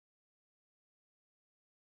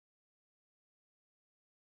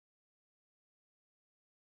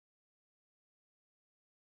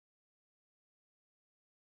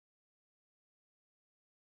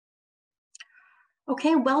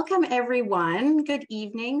Okay, welcome everyone. Good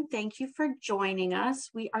evening. Thank you for joining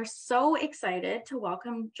us. We are so excited to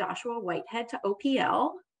welcome Joshua Whitehead to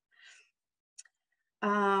OPL.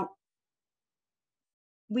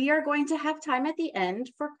 We are going to have time at the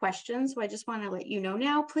end for questions, so I just want to let you know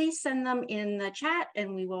now. Please send them in the chat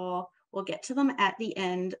and we'll get to them at the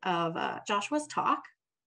end of Joshua's talk.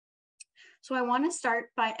 So I want to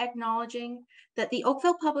start by acknowledging that the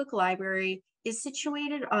Oakville Public Library is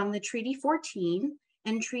situated on the Treaty 14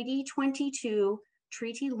 and Treaty 22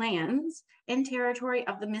 treaty lands and territory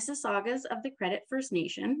of the Mississaugas of the Credit First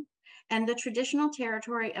Nation and the traditional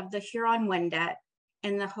territory of the Huron-Wendat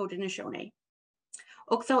and the Haudenosaunee.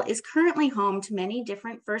 Oakville is currently home to many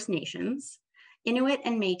different First Nations, Inuit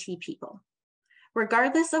and Métis people.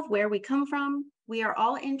 Regardless of where we come from, we are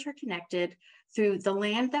all interconnected through the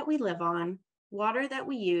land that we live on, water that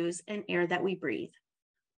we use, and air that we breathe.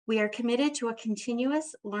 We are committed to a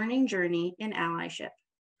continuous learning journey in allyship.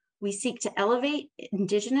 We seek to elevate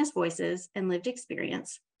Indigenous voices and lived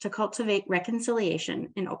experience to cultivate reconciliation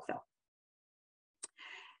in Oakville.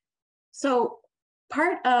 So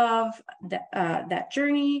part of that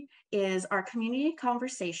journey is our Community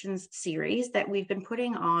Conversations series that we've been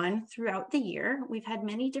putting on throughout the year. We've had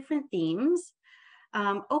many different themes.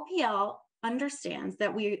 OPL understands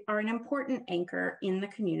that we are an important anchor in the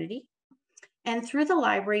community. And through the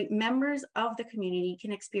library, members of the community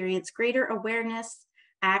can experience greater awareness,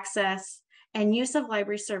 access, and use of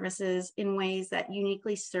library services in ways that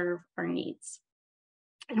uniquely serve our needs.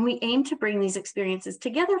 And we aim to bring these experiences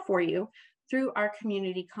together for you through our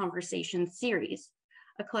Community Conversations series,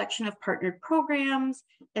 a collection of partnered programs,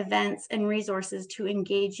 events, and resources to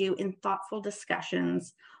engage you in thoughtful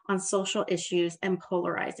discussions on social issues and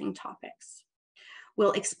polarizing topics.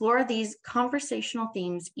 We'll explore these conversational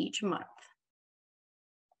themes each month.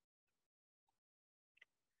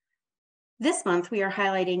 This month, we are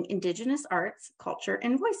highlighting Indigenous arts, culture,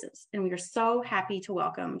 and voices, and we are so happy to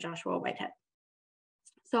welcome Joshua Whitehead.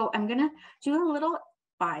 So I'm gonna do a little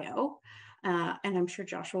bio, and I'm sure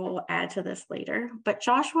Joshua will add to this later, but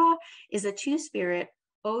Joshua is a Two-Spirit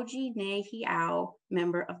oji-nehiyaw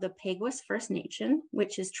member of the Peguis First Nation,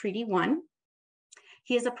 which is Treaty 1.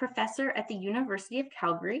 He is a professor at the University of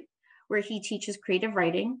Calgary, where he teaches creative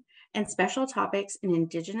writing and special topics in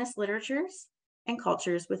Indigenous literatures and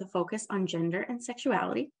cultures with a focus on gender and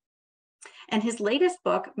sexuality. And his latest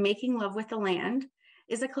book, Making Love with the Land,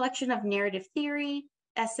 is a collection of narrative theory,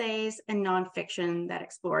 essays, and nonfiction that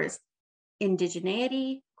explores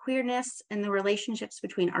indigeneity, queerness, and the relationships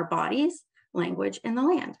between our bodies, language, and the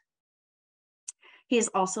land. He is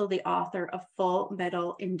also the author of Full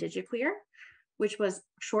Metal Indigiqueer, which was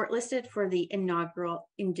shortlisted for the inaugural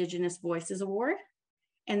Indigenous Voices Award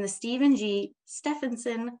and the Stephen G.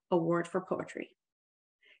 Stephenson Award for Poetry.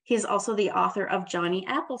 He is also the author of Jonny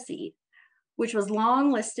Appleseed, which was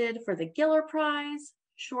long-listed for the Giller Prize,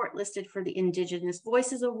 shortlisted for the Indigenous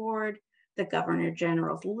Voices Award, the Governor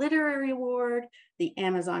General's Literary Award, the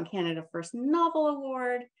Amazon Canada First Novel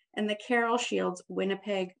Award, and the Carol Shields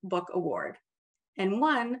Winnipeg Book Award, and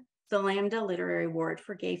won the Lambda Literary Award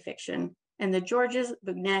for Gay Fiction and the Georges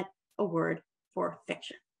Bugnet Award for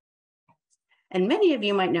Fiction. And many of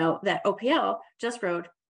you might know that OPL just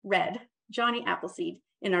read Jonny Appleseed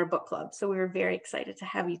in our book club. So we were very excited to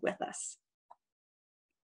have you with us.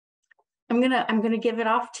 I'm gonna give it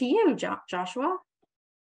off to you, Joshua.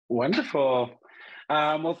 Wonderful.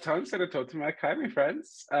 Well, thanks to my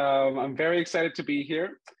friends. I'm very excited to be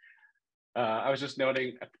here. I was just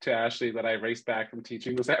noting to Ashley that I raced back from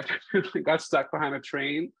teaching this afternoon and got stuck behind a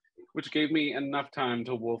train, which gave me enough time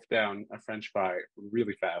to wolf down a French fry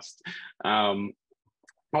really fast.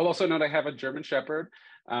 I'll also note I have a German Shepherd,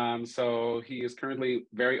 so he is currently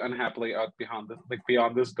very unhappily out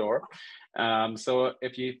beyond this door. So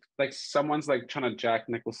if you someone's trying to jack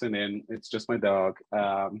Nicholson in, it's just my dog,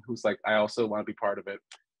 who's I also want to be part of it.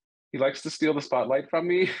 He likes to steal the spotlight from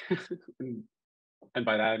me, and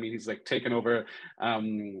by that I mean he's taken over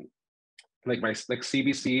my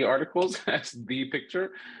CBC articles as the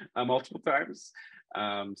picture multiple times.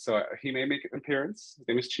 So he may make an appearance. His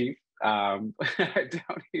name is Chief. I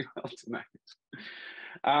doubt he will tonight.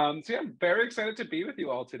 So yeah, I'm very excited to be with you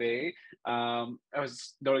all today. I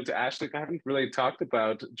was noting to Ashley, I haven't really talked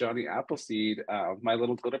about Jonny Appleseed, my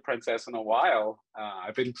little glitter princess, in a while.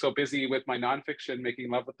 I've been so busy with my nonfiction, Making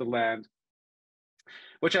Love with the Land,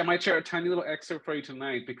 which I might share a tiny little excerpt for you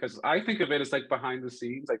tonight, because I think of it as behind the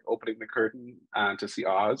scenes, opening the curtain to see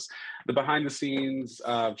Oz, the behind the scenes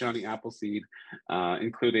of Jonny Appleseed,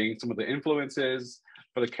 including some of the influences,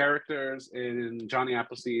 for the characters in Jonny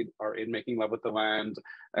Appleseed are in Making Love with the Land,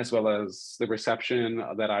 as well as the reception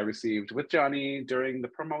that I received with Jonny during the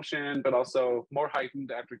promotion, but also more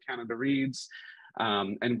heightened after Canada Reads,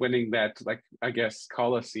 and winning that, like, I guess,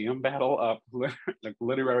 Coliseum battle of like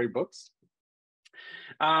literary books.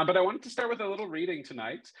 But I wanted to start with a little reading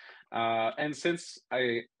tonight. And since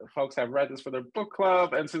folks have read this for their book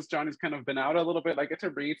club, and since Jonny's kind of been out a little bit, I get to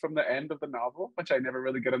read from the end of the novel, which I never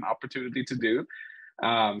really get an opportunity to do.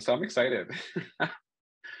 So I'm excited.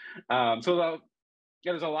 There's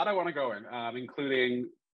a lot I want to go in, including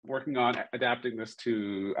working on adapting this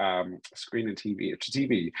to screen and TV. To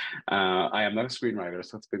TV. I am not a screenwriter,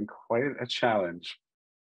 so it's been quite a challenge.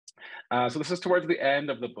 So this is towards the end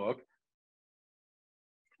of the book,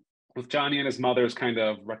 with Jonny and his mother's kind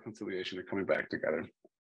of reconciliation and coming back together.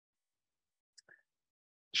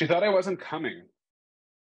 She thought I wasn't coming.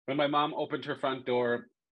 When my mom opened her front door,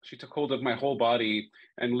 she took hold of my whole body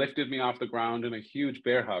and lifted me off the ground in a huge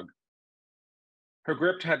bear hug. Her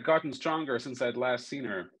grip had gotten stronger since I'd last seen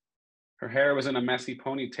her. Her hair was in a messy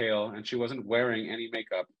ponytail and she wasn't wearing any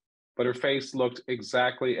makeup, but her face looked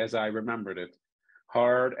exactly as I remembered it,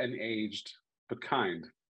 hard and aged, but kind.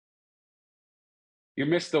 You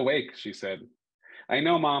missed the wake, she said. I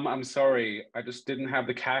know, Mom, I'm sorry. I just didn't have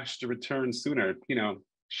the cash to return sooner. You know,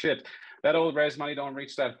 shit. That old res money don't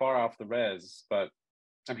reach that far off the res, but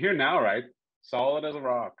I'm here now, right? Solid as a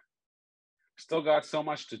rock. Still got so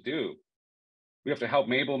much to do. We have to help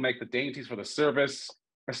Mabel make the dainties for the service.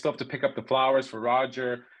 I still have to pick up the flowers for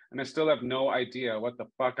Roger, and I still have no idea what the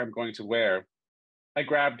fuck I'm going to wear. I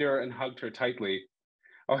grabbed her and hugged her tightly.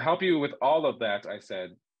 I'll help you with all of that, I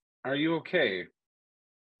said. Are you okay?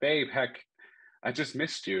 Babe, heck, I just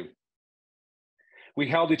missed you. We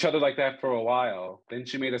held each other like that for a while. Then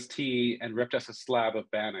she made us tea and ripped us a slab of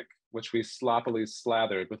bannock, which we sloppily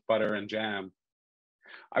slathered with butter and jam.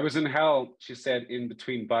 I was in hell, she said in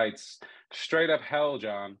between bites. Straight up hell,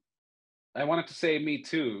 John. I wanted to say me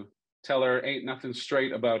too, tell her ain't nothing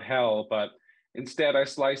straight about hell, but instead I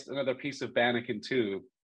sliced another piece of bannock in two.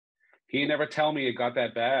 He never tell me it got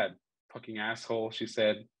that bad, fucking asshole, she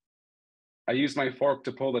said. I used my fork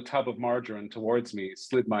to pull the tub of margarine towards me,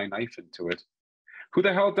 slid my knife into it. Who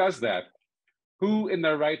the hell does that? Who in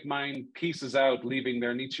their right mind pieces out leaving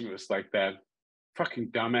their Nietzschemus like that? Fucking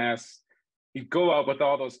dumbass. He'd go out with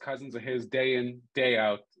all those cousins of his day in, day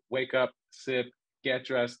out, wake up, sip, get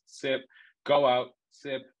dressed, sip, go out,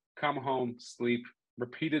 sip, come home, sleep.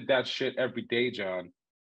 Repeated that shit every day, John.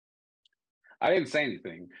 I didn't say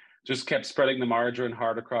anything, just kept spreading the margarine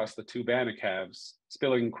hard across the two bannock halves,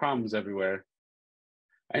 spilling crumbs everywhere.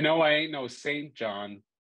 I know I ain't no saint, John.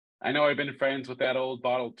 I know I've been friends with that old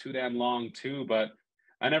bottle too damn long too, but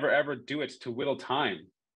I never ever do it to whittle time.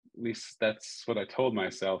 At least that's what I told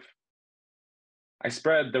myself. I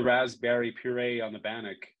spread the raspberry puree on the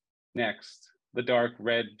bannock. Next, the dark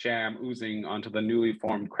red jam oozing onto the newly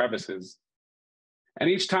formed crevices. And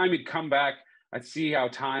each time he'd come back, I'd see how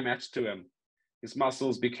time etched to him. His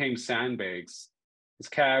muscles became sandbags. His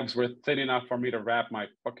calves were thin enough for me to wrap my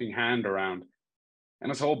fucking hand around. And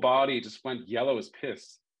his whole body just went yellow as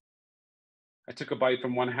piss. I took a bite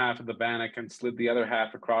from one half of the bannock and slid the other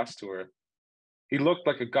half across to her. He looked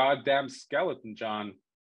like a goddamn skeleton, John.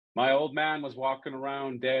 My old man was walking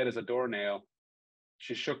around dead as a doornail.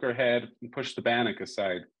 She shook her head and pushed the bannock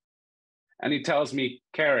aside. And he tells me,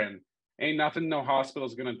 Karen, ain't nothing no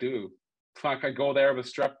hospital's gonna do. Fuck, I go there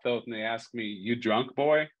with strep throat and they ask me, you drunk,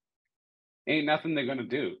 boy? Ain't nothing they're gonna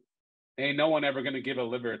do. Ain't no one ever gonna give a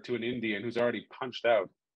liver to an Indian who's already punched out.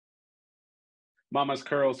 Mama's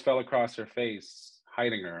curls fell across her face,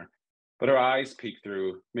 hiding her, but her eyes peeked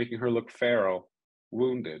through, making her look feral,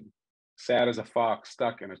 wounded, sad as a fox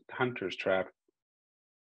stuck in a hunter's trap.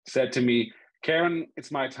 Said to me, Karen,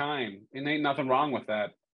 it's my time, and ain't nothing wrong with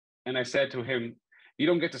that. And I said to him, you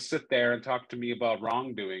don't get to sit there and talk to me about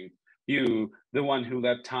wrongdoing. You, the one who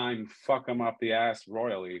let time fuck him up the ass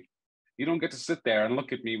royally. You don't get to sit there and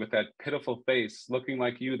look at me with that pitiful face, looking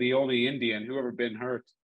like you the only Indian who ever been hurt.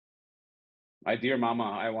 My dear mama,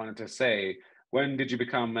 I wanted to say, when did you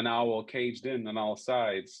become an owl caged in on all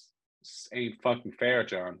sides? This ain't fucking fair,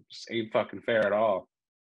 John. This ain't fucking fair at all.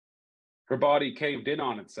 Her body caved in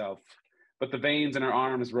on itself, but the veins in her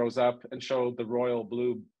arms rose up and showed the royal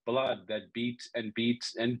blue blood that beat and beat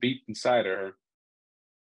and beat inside her.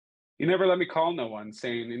 He never let me call no one,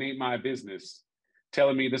 saying it ain't my business,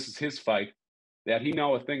 telling me this is his fight, that he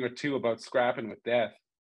know a thing or two about scrapping with death.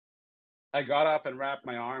 I got up and wrapped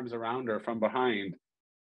my arms around her from behind.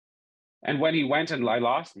 And when he went and I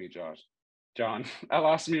lost me, John, I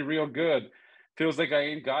lost me real good. Feels like I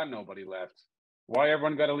ain't got nobody left. Why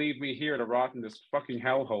everyone gotta leave me here to rot in this fucking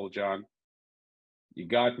hellhole, John? You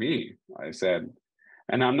got me, I said,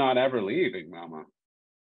 and I'm not ever leaving, Mama.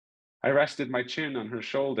 I rested my chin on her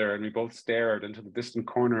shoulder and we both stared into the distant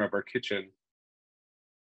corner of our kitchen.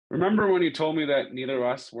 Remember when you told me that neither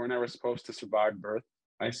of us were ever supposed to survive birth?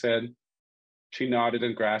 I said. She nodded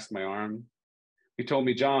and grasped my arm. You told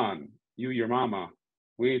me, John, you, your mama,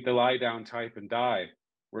 we ain't the lie down type and die.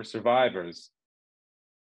 We're survivors.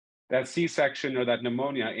 That C-section or that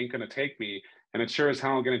pneumonia ain't gonna take me, and it sure as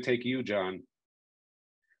hell gonna take you, John.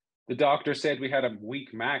 The doctor said we had a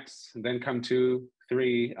week max, and then come 2,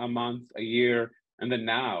 3, a month, a year, and then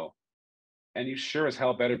now. And you sure as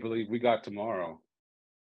hell better believe we got tomorrow.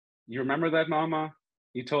 You remember that, Mama?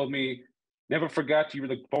 You told me, never forget you were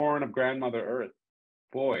the born of Grandmother Earth.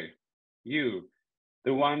 Boy, you,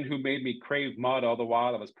 the one who made me crave mud all the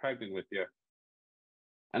while I was pregnant with you.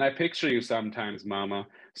 And I picture you sometimes, Mama,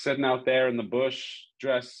 sitting out there in the bush,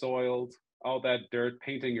 dress soiled, all that dirt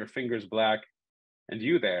painting your fingers black, and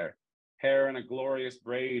you there, hair in a glorious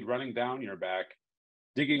braid running down your back,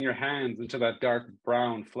 digging your hands into that dark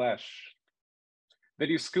brown flesh. Then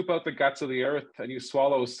you scoop out the guts of the earth and you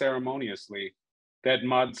swallow ceremoniously, dead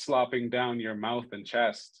mud slopping down your mouth and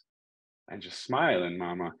chest. And just smiling,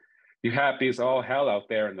 Mama. You happy as all hell out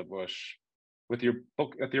there in the bush, with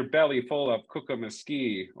your belly full of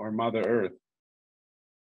Kuka-Mesquite or Mother Earth.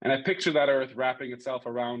 And I picture that earth wrapping itself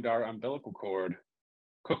around our umbilical cord,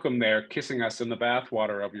 Cookum there kissing us in the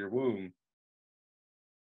bathwater of your womb.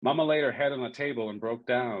 Mama laid her head on the table and broke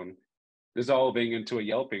down, dissolving into a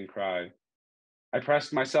yelping cry. I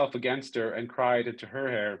pressed myself against her and cried into her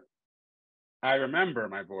hair. I remember,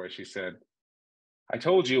 my boy, she said. I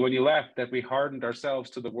told you when you left that we hardened ourselves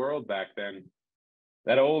to the world back then.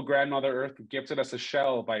 That old Grandmother Earth gifted us a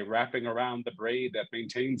shell by wrapping around the braid that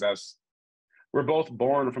maintains us. We're both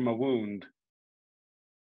born from a wound.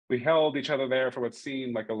 We held each other there for what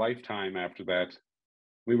seemed like a lifetime after that.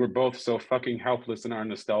 We were both so fucking helpless in our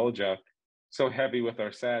nostalgia, so heavy with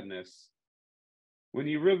our sadness. When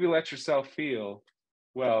you really let yourself feel,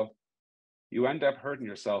 well, you end up hurting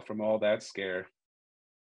yourself from all that scare.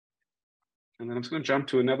 And then I'm just going to jump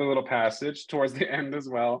to another little passage towards the end as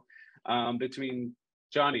well, between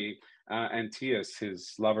Jonny and Tias,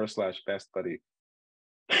 his lover slash best buddy.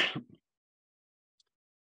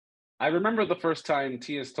 I remember the first time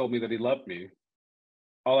Tias told me that he loved me.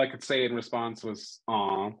 All I could say in response was,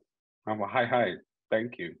 aw, well, hi,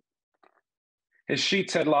 thank you. His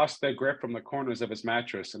sheets had lost their grip from the corners of his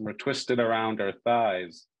mattress and were twisted around our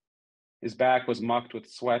thighs. His back was mucked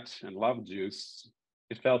with sweat and love juice.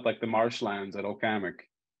 It felt like the marshlands at Okamic.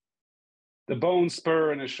 The bone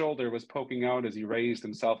spur in his shoulder was poking out as he raised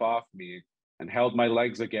himself off me and held my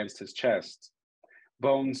legs against his chest.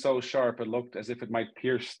 Bone so sharp it looked as if it might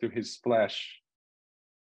pierce through his flesh.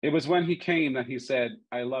 It was when he came that he said,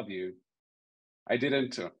 I love you. I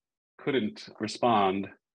couldn't respond.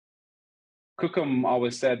 Kukum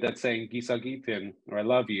always said that saying Gisagitin, or I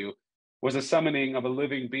love you, was a summoning of a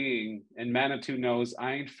living being, and Manitou knows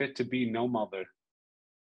I ain't fit to be no mother.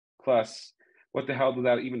 Plus, what the hell did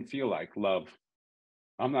that even feel like, love?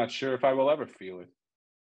 I'm not sure if I will ever feel it.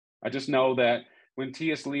 I just know that when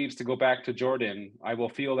Tias leaves to go back to Jordan, I will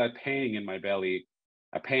feel that pang in my belly,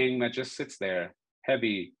 a pang that just sits there,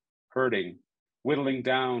 heavy, hurting, whittling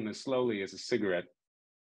down as slowly as a cigarette.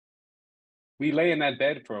 We lay in that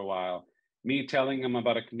bed for a while, me telling him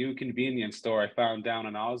about a new convenience store I found down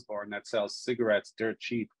in Osborne that sells cigarettes dirt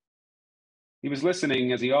cheap. He was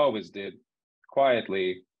listening as he always did,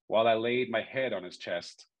 quietly, while I laid my head on his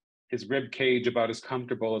chest, his rib cage about as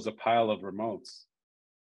comfortable as a pile of remotes.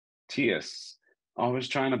 Tias, always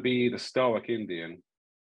trying to be the stoic Indian.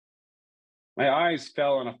 My eyes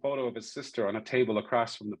fell on a photo of his sister on a table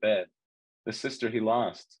across from the bed, the sister he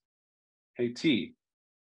lost. Hey, T,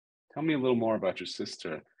 tell me a little more about your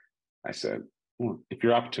sister, I said, if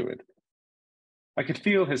you're up to it. I could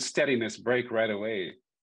feel his steadiness break right away.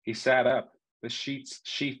 He sat up, the sheets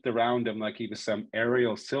sheathed around him like he was some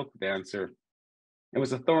aerial silk dancer. It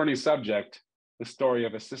was a thorny subject. The story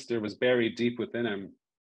of his sister was buried deep within him.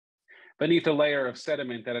 Beneath a layer of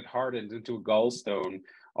sediment that had hardened into a gallstone,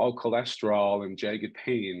 all cholesterol and jagged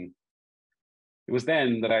pain. It was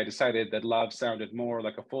then that I decided that love sounded more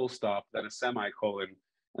like a full stop than a semicolon,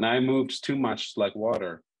 and I moved too much like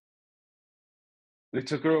water. They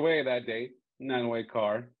took her away that day, in an away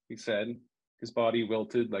car, he said, his body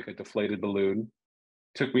wilted like a deflated balloon.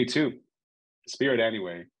 Took me too. Spirit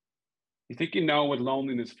anyway. You think you know what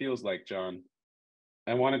loneliness feels like, John?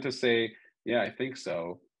 I wanted to say, yeah, I think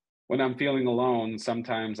so, When I'm feeling alone,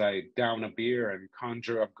 sometimes I down a beer and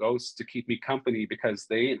conjure up ghosts to keep me company because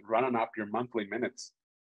they ain't running up your monthly minutes.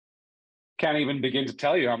 Can't even begin to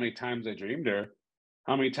tell you how many times I dreamed her,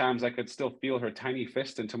 how many times I could still feel her tiny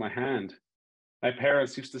fist into my hand. My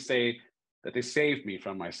parents used to say that they saved me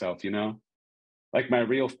from myself, like my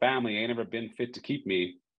real family ain't ever been fit to keep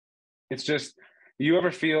me. It's just, you ever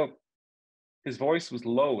feel his voice was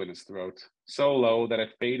low in his throat, so low that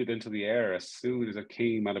it faded into the air as soon as it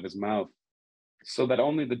came out of his mouth, so that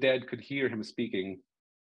only the dead could hear him speaking.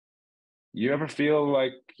 You ever feel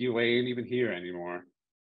like you ain't even here anymore?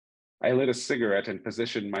 I lit a cigarette and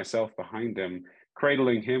positioned myself behind him,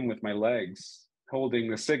 cradling him with my legs,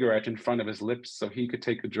 holding the cigarette in front of his lips so he could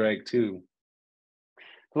take a drag too.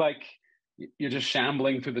 Like you're just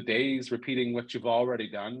shambling through the days, repeating what you've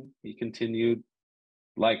already done, he continued.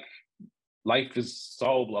 Like life is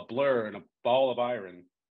all a blur and a ball of iron.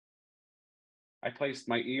 I placed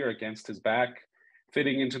my ear against his back,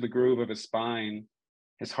 fitting into the groove of his spine,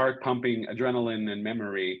 his heart pumping adrenaline and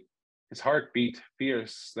memory, his heartbeat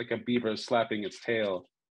fierce like a beaver slapping its tail.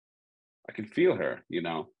 I could feel her,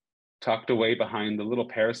 tucked away behind the little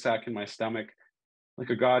pear sack in my stomach, like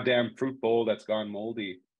a goddamn fruit bowl that's gone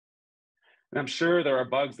moldy. And I'm sure there are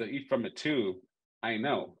bugs that eat from it too. I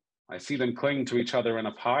know. I see them cling to each other in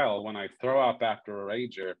a pile when I throw up after a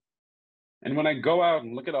rager. And when I go out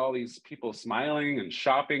and look at all these people smiling and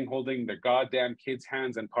shopping, holding their goddamn kids'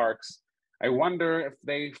 hands in parks, I wonder if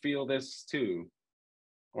they feel this too.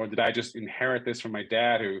 Or did I just inherit this from my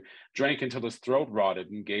dad who drank until his throat rotted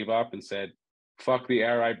and gave up and said, fuck the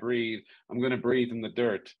air I breathe, I'm going to breathe in the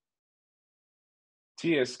dirt.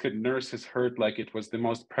 Tias could nurse his hurt like it was the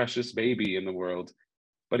most precious baby in the world,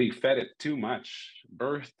 but he fed it too much,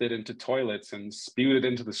 birthed it into toilets and spewed it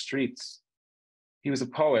into the streets. He was a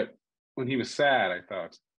poet when he was sad, I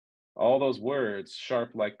thought. All those words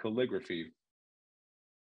sharp like calligraphy.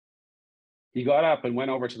 He got up and went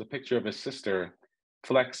over to the picture of his sister,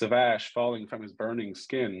 flecks of ash falling from his burning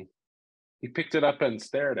skin. He picked it up and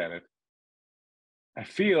stared at it. I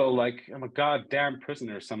feel like I'm a goddamn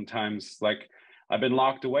prisoner sometimes, like I've been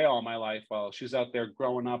locked away all my life while she's out there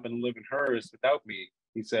growing up and living hers without me,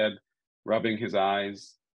 he said, rubbing his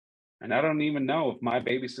eyes. And I don't even know if my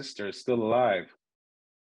baby sister is still alive.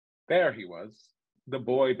 There he was, the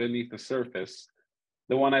boy beneath the surface,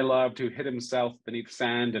 the one I loved who hid himself beneath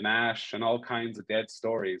sand and ash and all kinds of dead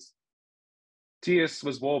stories. Tias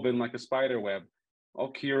was woven like a spider web,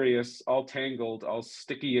 all curious, all tangled, all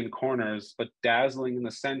sticky in corners, but dazzling in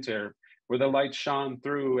the center where the light shone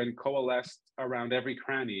through and coalesced around every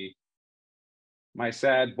cranny. My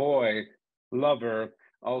sad boy, lover,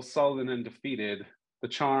 all sullen and defeated, the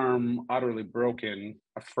charm utterly broken,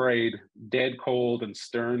 afraid, dead cold and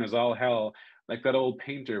stern as all hell, like that old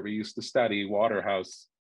painter we used to study, Waterhouse.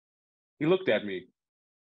 He looked at me.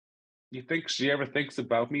 You think she ever thinks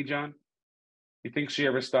about me, John? You think she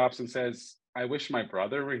ever stops and says, I wish my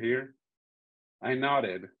brother were here? I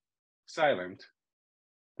nodded, silent.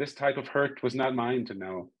 This type of hurt was not mine to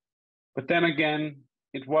know. But then again,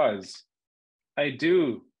 it was. I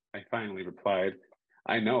do, I finally replied.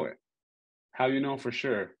 I know it. How you know for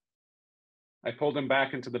sure? I pulled him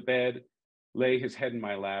back into the bed, lay his head in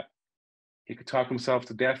my lap. He could talk himself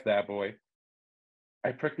to death, that boy.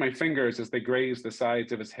 I pricked my fingers as they grazed the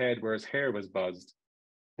sides of his head where his hair was buzzed,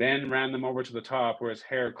 then ran them over to the top where his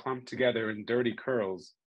hair clumped together in dirty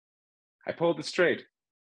curls. I pulled it straight,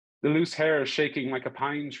 the loose hair shaking like a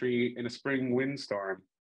pine tree in a spring windstorm.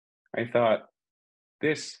 I thought,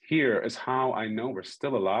 this here is how I know we're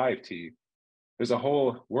still alive, T. There's a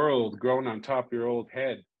whole world grown on top of your old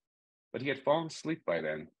head. But he had fallen asleep by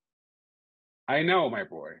then. I know, my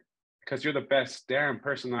boy, because you're the best damn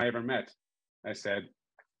person I ever met, I said,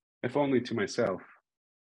 if only to myself.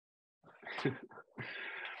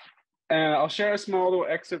 And I'll share a small little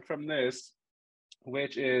excerpt from this,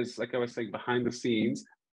 which is, like I was saying, behind the scenes.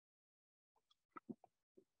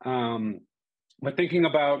 But thinking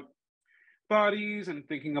about bodies and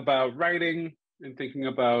thinking about writing and thinking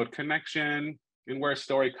about connection and where a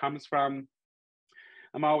story comes from,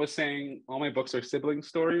 I'm always saying all my books are sibling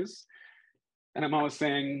stories. And I'm always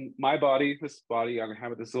saying my body, this body, I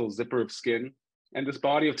have this little zipper of skin, and this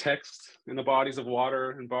body of text and the bodies of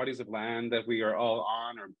water and bodies of land that we are all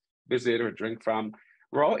on or visit or drink from,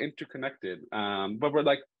 we're all interconnected. But we're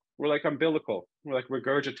like umbilical. We're like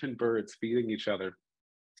regurgitant birds feeding each other.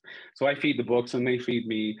 So I feed the books and they feed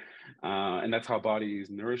me. And that's how bodies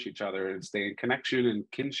nourish each other and stay in connection and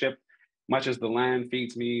kinship, much as the land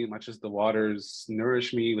feeds me, much as the waters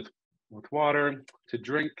nourish me with water to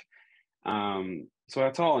drink. So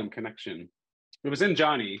that's all in connection. it was in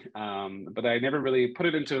Jonny, but I never really put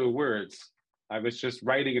it into words. I was just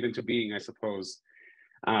writing it into being, I suppose.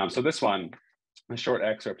 So this one, a short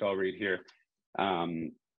excerpt I'll read here,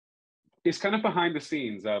 is kind of behind the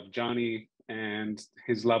scenes of Jonny and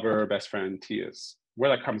his lover or best friend, Tias, where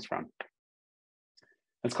that comes from.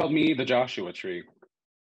 It's called Me, the Joshua Tree.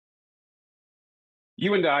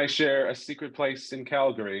 You and I share a secret place in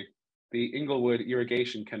Calgary, the Inglewood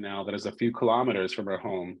Irrigation Canal that is a few kilometers from our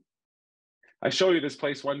home. I show you this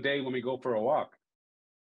place one day when we go for a walk.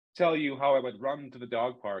 Tell you how I would run to the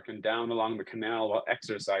dog park and down along the canal while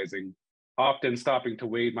exercising, often stopping to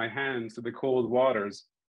wade my hands through the cold waters.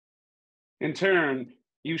 In turn,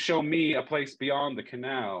 you show me a place beyond the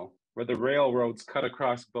canal where the railroads cut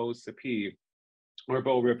across Bow Sipi, or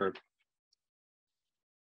Bow River.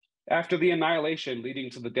 After the annihilation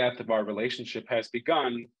leading to the death of our relationship has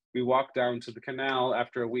begun, we walk down to the canal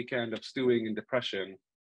after a weekend of stewing in depression.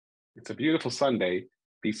 It's a beautiful Sunday.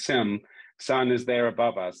 The sun is there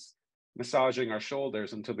above us, massaging our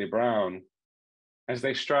shoulders until they brown. As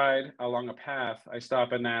they stride along a path, I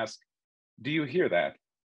stop and ask, "Do you hear that?"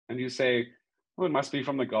 And you say, "Oh, it must be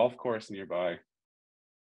from the golf course nearby."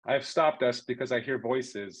 I have stopped us because I hear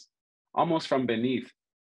voices, almost from beneath,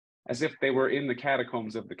 as if they were in the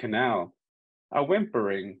catacombs of the canal. A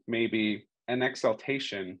whimpering, maybe, an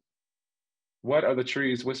exaltation. What are the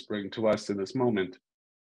trees whispering to us in this moment?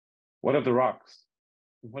 What of the rocks?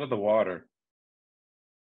 What of the water?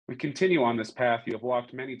 We continue on this path you have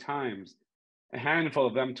walked many times, a handful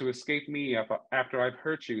of them to escape me after I've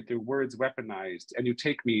hurt you through words weaponized, and you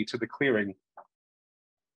take me to the clearing.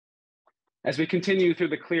 As we continue through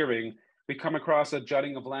the clearing, we come across a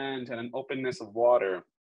jutting of land and an openness of water.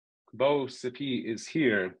 Bow Sipi is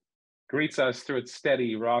here, greets us through its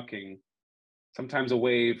steady rocking. Sometimes a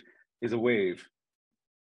wave is a wave.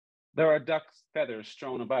 There are duck's feathers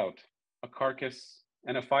strewn about, a carcass,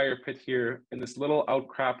 and a fire pit here in this little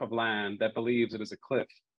outcrop of land that believes it is a cliff.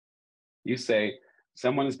 You say,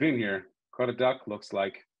 "Someone has been here, caught a duck, looks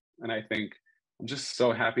like," and I think, I'm just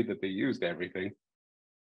so happy that they used everything.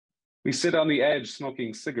 We sit on the edge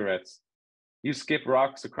smoking cigarettes. You skip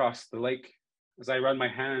rocks across the lake as I run my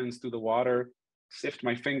hands through the water, sift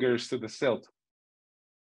my fingers through the silt.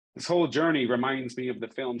 This whole journey reminds me of the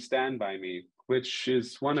film Stand By Me, which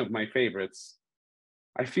is one of my favorites.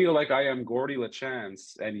 I feel like I am Gordy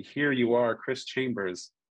LaChance, and here you are, Chris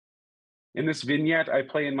Chambers. In this vignette I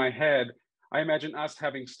play in my head, I imagine us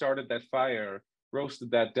having started that fire,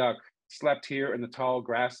 roasted that duck, slept here in the tall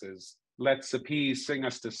grasses, let Sipi sing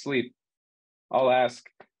us to sleep. I'll ask,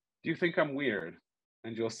 "Do you think I'm weird?"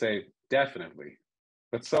 And you'll say, "Definitely.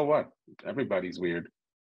 But so what? Everybody's weird."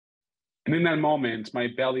 And in that moment, my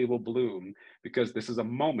belly will bloom, because this is a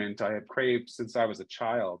moment I have craved since I was a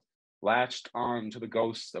child, latched on to the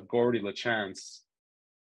ghost of Gordy LaChance.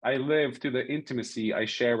 I live through the intimacy I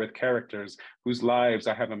share with characters whose lives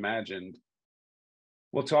I have imagined.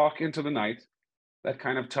 We'll talk into the night, that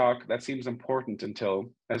kind of talk that seems important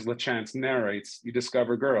until, as LaChance narrates, you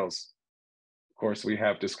discover girls. Of course, we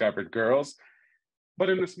have discovered girls, but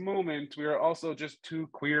in this moment, we are also just two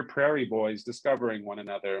queer prairie boys discovering one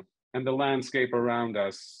another and the landscape around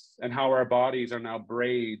us, and how our bodies are now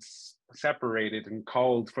braids, separated and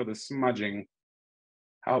called for the smudging.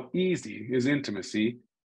 How easy is intimacy,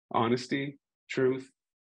 honesty, truth,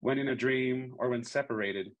 when in a dream or when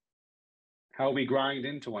separated. How we grind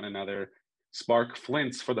into one another, spark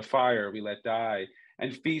flints for the fire we let die,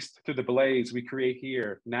 and feast through the blaze we create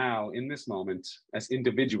here, now, in this moment, as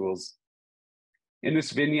individuals. In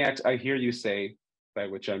this vignette, I hear you say, by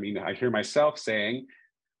which I mean I hear myself saying,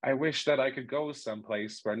 "I wish that I could go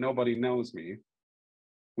someplace where nobody knows me."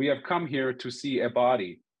 We have come here to see a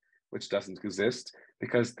body, which doesn't exist,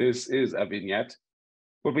 because this is a vignette,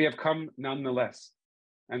 but we have come nonetheless.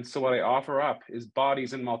 And so what I offer up is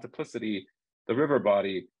bodies in multiplicity, the river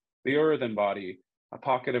body, the earthen body, a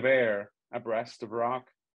pocket of air, a breast of rock,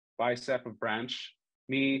 bicep of branch,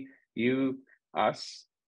 me, you, us.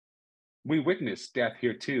 We witness death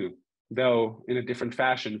here too, though in a different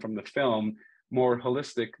fashion from the film, more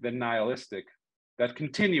holistic than nihilistic, that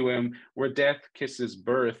continuum where death kisses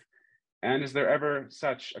birth. And is there ever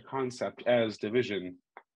such a concept as division?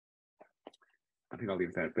 I think I'll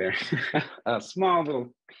leave that there. A small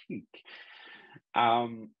little peek.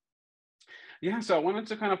 Yeah, so I wanted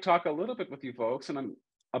to kind of talk a little bit with you folks and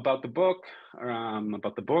about the book,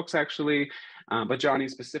 about the books actually, but Jonny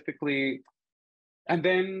specifically, and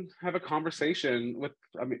then have a conversation with,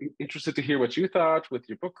 I'm interested to hear what you thought with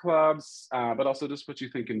your book clubs, but also just what you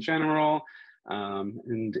think in general.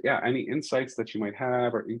 And yeah, any insights that you might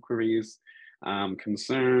have or inquiries,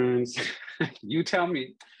 concerns, you tell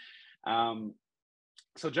me.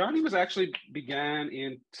 So Jonny was actually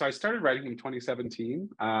so I started writing in 2017,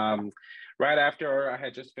 right after I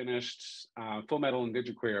had just finished Full Metal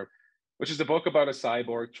Indigiqueer, which is a book about a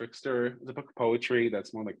cyborg trickster. It's a book of poetry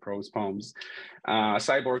that's more like prose poems. A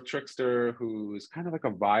cyborg trickster who's kind of like a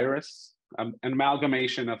virus, an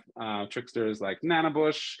amalgamation of tricksters like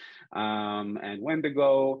Nanabush and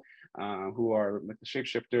Wendigo, who are like the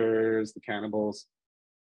shapeshifters, the cannibals.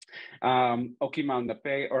 Oki-Mao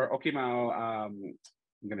Nape, or Oki-Mao,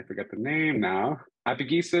 I'm going to forget the name now.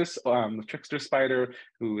 Apigesis, the trickster spider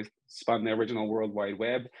who spun the original World Wide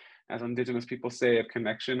Web, as Indigenous people say, of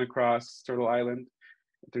connection across Turtle Island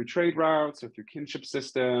through trade routes or through kinship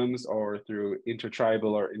systems or through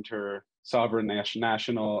intertribal or inter-sovereign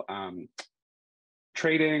national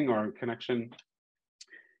trading or connection.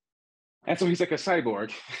 And so he's like a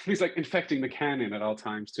cyborg. He's like infecting the canon at all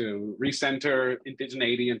times to recenter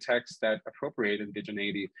indigeneity in texts that appropriate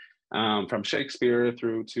indigeneity, from Shakespeare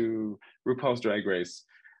through to RuPaul's Drag Race.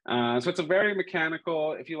 So it's a very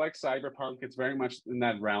mechanical, if you like cyberpunk, it's very much in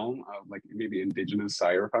that realm of like maybe indigenous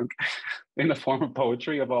cyberpunk in the form of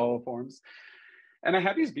poetry of all forms. And I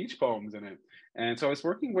had these beach poems in it. And so I was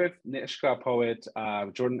working with Nisga'a poet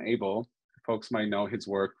Jordan Abel. Folks might know his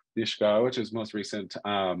work, Nisga'a, which is most recent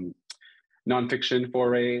nonfiction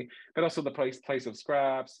foray, but also the place of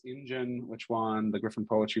scraps, Injun, which won the Griffin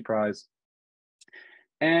Poetry Prize.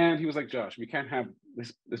 And he was like, Josh, we can't have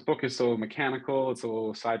this book is so mechanical, it's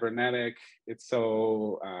so cybernetic, it's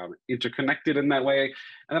so interconnected in that way.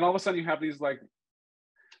 And then all of a sudden you have these like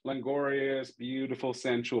languorous, beautiful,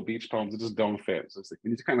 sensual beach poems that just don't fit. So it's like,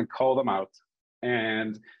 we need to kind of call them out.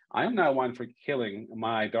 And I am not one for killing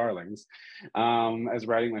my darlings, as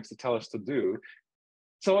writing likes to tell us to do.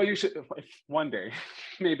 So you should, if one day,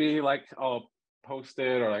 maybe like I'll post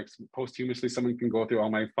it, or like posthumously someone can go through all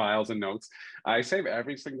my files and notes. I save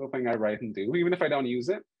every single thing I write and do, even if I don't use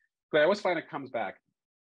it, but I always find it comes back.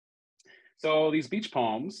 So these beach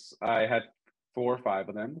poems, I had 4 or 5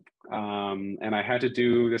 of them. And I had to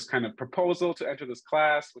do this kind of proposal to enter this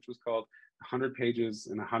class, which was called 100 Pages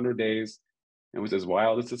in 100 Days. It was as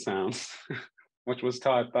wild as it sounds, which was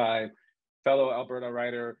taught by fellow Alberta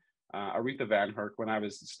writer, Aretha Van Herk, when I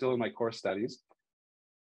was still in my core studies.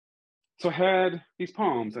 So I had these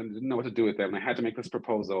poems and didn't know what to do with them. I had to make this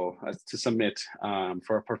proposal to submit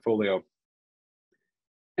for a portfolio.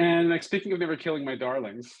 And like, speaking of never killing my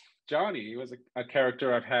darlings, Jonny was a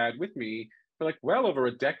character I've had with me for like well over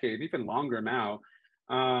a decade, even longer now.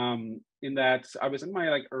 In that I was in my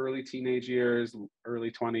like early teenage years,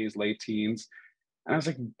 early 20s, late teens. And I was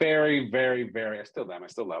like very, very, very, I still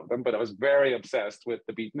love them, but I was very obsessed with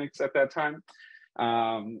the beatniks at that time.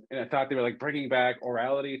 And I thought they were like bringing back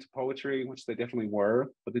orality to poetry, which they definitely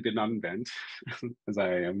were, but they did not invent, as I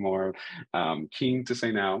am more keen to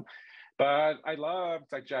say now. But I loved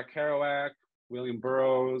like Jack Kerouac, William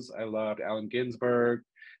Burroughs, I loved Allen Ginsberg,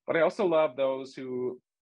 but I also loved those who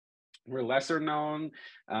were lesser known,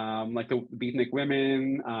 like the beatnik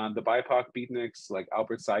women, the BIPOC beatniks, like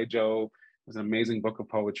Albert Saijo. It was an amazing book of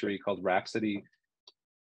poetry called Rhapsody.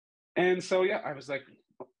 And so, yeah, I was like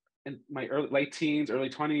in my late teens, early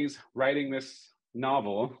 20s, writing this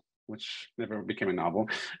novel, which never became a novel,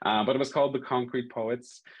 but it was called The Concrete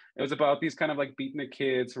Poets. It was about these kind of like beatnik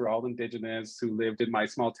kids who were all indigenous, who lived in my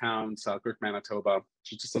small town, Selkirk, Manitoba,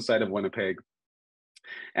 which is just outside of Winnipeg.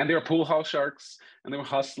 And they were pool hall sharks, and they were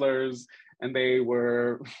hustlers, and they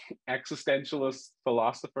were existentialist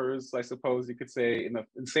philosophers, I suppose you could say, in the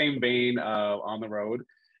same vein On the Road.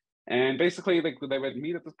 And basically, they would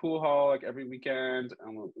meet at the pool hall like every weekend,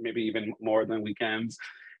 maybe even more than weekends,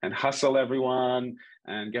 and hustle everyone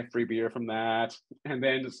and get free beer from that. And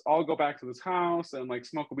then just all go back to this house and like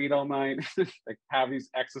smoke weed all night, like have these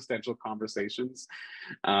existential conversations,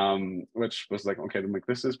 which was like, okay, I'm like,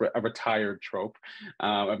 this is a retired trope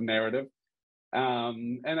of narrative.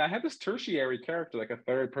 And I had this tertiary character, like a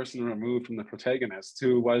third person removed from the protagonist,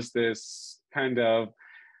 who was this kind of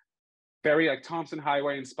very like Thompson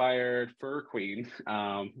Highway inspired fur queen,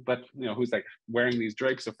 but who's like wearing these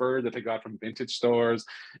drapes of fur that they got from vintage stores,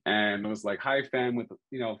 and it was like high femme with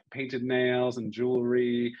painted nails and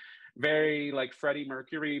jewelry, very like Freddie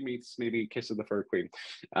Mercury meets maybe Kiss of the Fur Queen,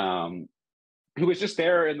 who was just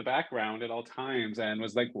there in the background at all times and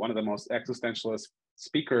was like one of the most existentialist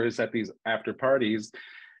speakers at these after parties.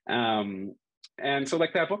 And so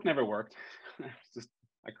like that book never worked.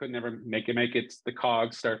 I could never make it the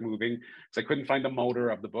cogs start moving because I couldn't find the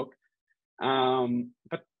motor of the book.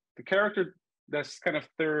 But the character, this kind of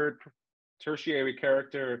third tertiary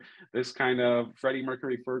character, this kind of Freddie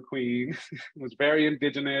Mercury fur queen, was very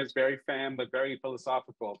indigenous, very femme, but very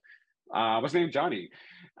philosophical. was named Jonny.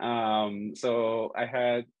 So I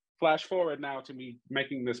had flash forward now to me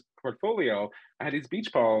making this portfolio. I had these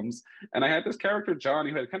beach poems, and I had this character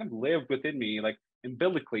Jonny who had kind of lived within me, like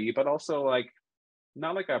umbilically, but also like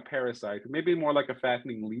not like a parasite, maybe more like a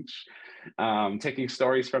fattening leech, taking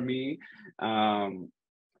stories from me,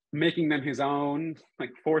 making them his own,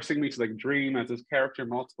 like forcing me to like dream as his character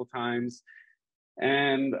multiple times.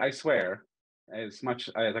 And I swear, as much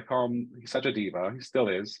as I call him, he's such a diva. He still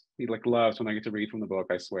is. He like loves when I get to read from the book.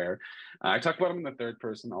 I swear. I talk about him in the third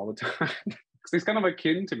person all the time because he's kind of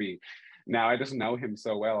akin to me. Now I just know him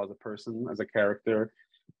so well as a person, as a character.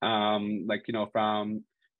 Like from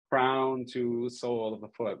crown to sole of the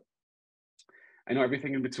foot. I know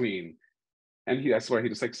everything in between. And I swear, he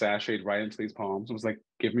just like sashayed right into these poems and was like,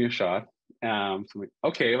 "Give me a shot." So I'm like,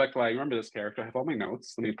 okay, like, well, I remember this character. I have all my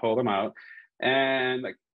notes. Let me pull them out, and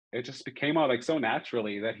like, it just became out like so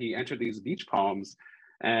naturally that he entered these beach poems.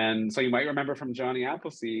 And so you might remember from Jonny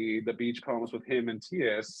Appleseed the beach poems with him and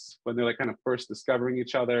T.S. when they're like kind of first discovering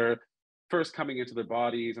each other, first coming into their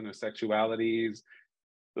bodies and their sexualities.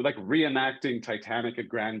 They're like reenacting Titanic at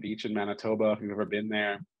Grand Beach in Manitoba, if you've ever been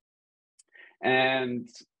there. And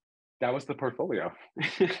that was the portfolio.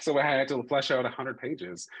 So I had to flesh out 100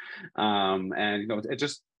 pages. And it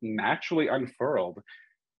just naturally unfurled.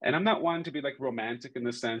 And I'm not one to be like romantic in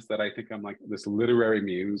the sense that I think I'm like this literary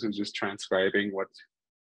muse who's just transcribing what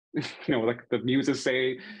like the muses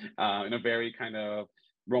say in a very kind of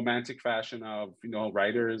romantic fashion of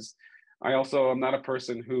writers. I also am not a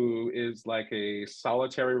person who is like a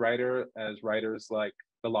solitary writer, as writers like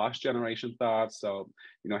the Lost Generation thought. So,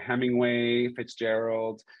 Hemingway,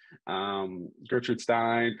 Fitzgerald, Gertrude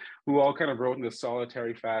Stein, who all kind of wrote in this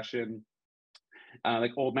solitary fashion.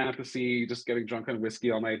 Like Old Man at the Sea, just getting drunk on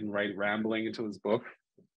whiskey all night and rambling into his book,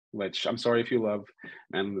 which I'm sorry if you love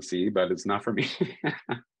Man in the Sea, but it's not for me.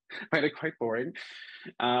 I find it quite boring.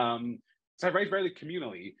 So I write very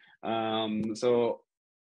communally. So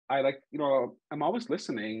I like, I'm always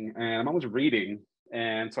listening and I'm always reading.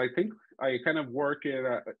 And so I think I kind of work in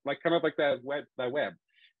like kind of like that web,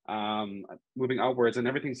 moving outwards, and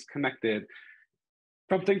everything's connected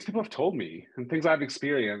from things people have told me and things I've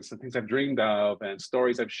experienced and things I've dreamed of and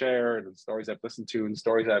stories I've shared and stories I've listened to and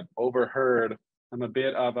stories I've overheard. I'm a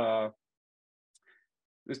bit of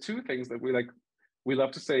there's two things that we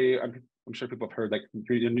love to say. I'm sure people have heard, like,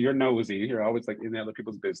 you're nosy, you're always like in other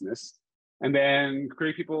people's business. And then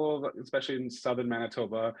Cree people, especially in southern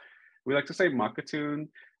Manitoba, we like to say muckatoon,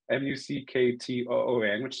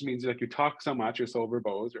 Mucktoon, which means like you talk so much, you're so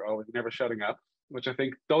verbose, you're always never shutting up, which I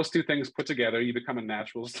think those two things put together, you become a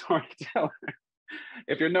natural storyteller.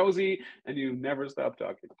 If you're nosy and you never stop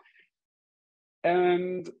talking.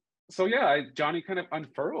 And so yeah, Jonny kind of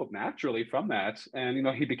unfurled naturally from that. And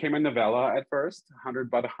he became a novella at first,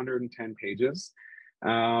 about 110 pages.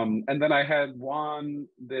 And then I had won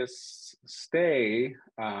this stay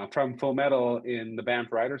from Full Metal in the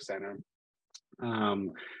Banff Writer Center,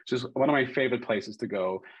 which is one of my favorite places to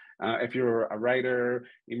go. If you're a writer,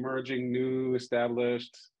 emerging, new,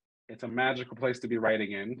 established, it's a magical place to be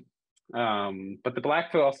writing in. But the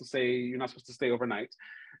Blackfoot also say you're not supposed to stay overnight.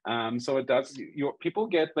 So it does. People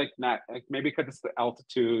get like not like maybe because it's the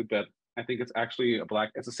altitude, but I think it's actually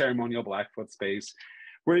it's a ceremonial Blackfoot space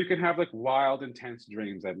where you can have like wild, intense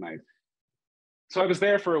dreams at night. So I was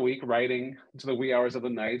there for a week writing to the wee hours of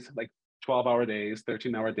the night, like 12-hour days,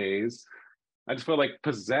 13-hour days. I just felt like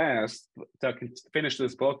possessed to finish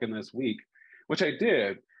this book in this week, which I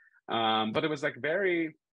did. But it was like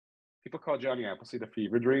people call Jonny Appleseed a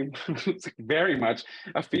fever dream. It's like very much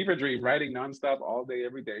a fever dream, writing nonstop all day,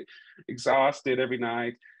 every day, exhausted every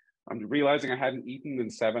night. I'm realizing I hadn't eaten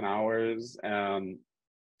in 7 hours. And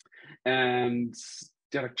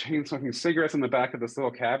like chain smoking cigarettes in the back of this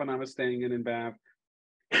little cabin I was staying in Banff,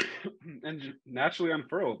 and naturally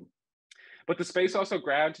unfurled. But the space also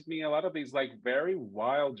granted me a lot of these like very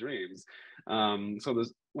wild dreams. So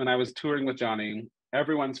when I was touring with Jonny,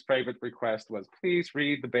 everyone's favorite request was, please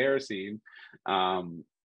read the bear scene. And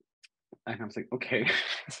I was like, okay,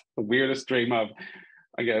 the weirdest dream of,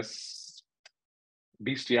 I guess,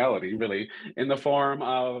 bestiality, really, in the form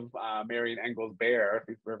of Marian Engel's Bear, if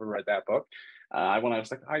you've ever read that book. When I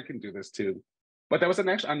was like, I can do this too. But that was an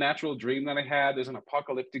unnatural dream that I had. There's an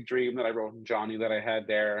apocalyptic dream that I wrote in Jonny that I had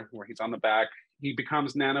there, where he's on the back. He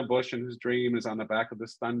becomes Nana Bush, and his dream is on the back of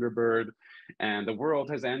this Thunderbird, and the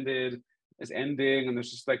world is ending, and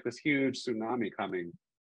there's just like this huge tsunami coming,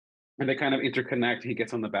 and they kind of interconnect. He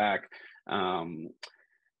gets on the back, and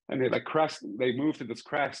they like they move to this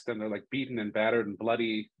crest, and they're like beaten and battered and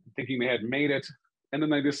bloody, thinking they had made it, and then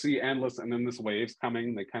they just see endless, and then this waves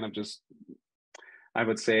coming. They kind of just I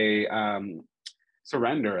would say,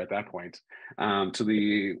 surrender at that point, to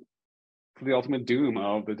the ultimate doom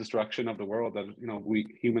of the destruction of the world that we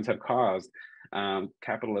humans have caused.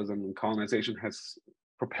 Capitalism and colonization has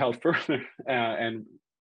propelled further, and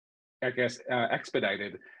I guess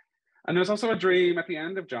expedited. And there's also a dream at the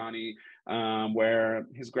end of Jonny, where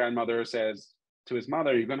his grandmother says to his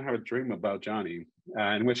mother, "You're going to have a dream about Jonny,"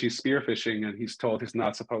 in which he's spearfishing, and he's told he's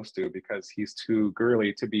not supposed to because he's too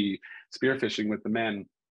girly to be spearfishing with the men,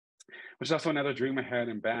 which is also another dream ahead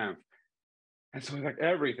in Banff. And so like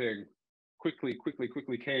everything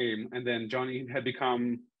quickly came, and then Jonny had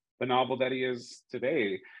become the novel that he is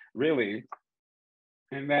today, really.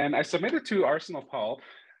 And then I submitted to Arsenal Pulp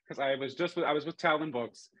because I was with Talon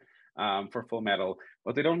Books, for Full Metal,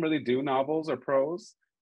 but they don't really do novels or prose.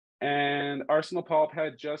 And Arsenal Pulp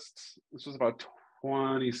had this was about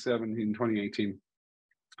 2017, 2018.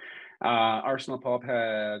 Arsenal Pulp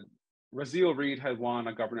had, Raziel Reed had won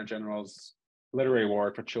a Governor General's Literary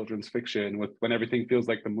Award for children's fiction with When Everything Feels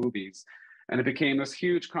Like the Movies. And it became this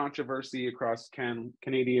huge controversy across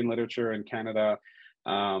Canadian literature and Canada,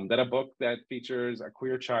 that a book that features a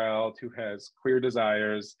queer child who has queer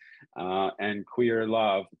desires and queer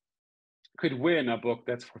love could win a book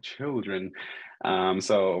that's for children.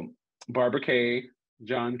 So Barbara Kay,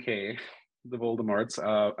 John Kay, the Voldemorts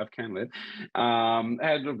of CanLit,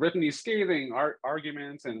 had written these scathing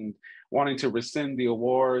arguments and wanting to rescind the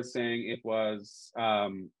award, saying it was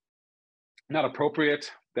not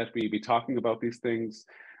appropriate that we be talking about these things.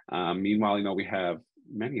 Meanwhile, we have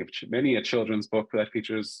many a children's book that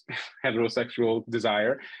features heterosexual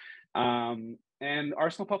desire. And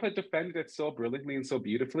Arsenal Pulp had defended it so brilliantly and so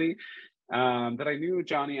beautifully, that I knew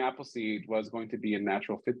Jonny Appleseed was going to be a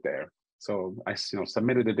natural fit there. So I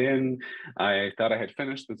submitted it in. I thought I had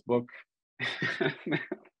finished this book.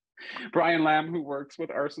 Brian Lamb, who works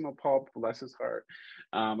with Arsenal Pulp, bless his heart,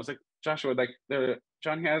 was like, "Joshua, like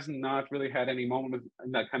Jonny has not really had any moment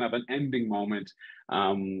with that kind of an ending moment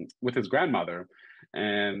with his grandmother."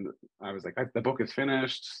 And I was like, "The book is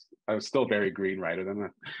finished." I was still very green writer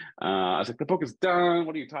then. I was like, "The book is done.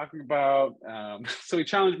 What are you talking about?" So he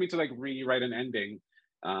challenged me to like rewrite an ending.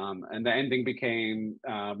 And the ending became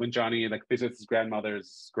when Jonny like visits his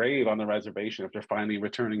grandmother's grave on the reservation after finally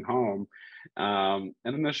returning home. And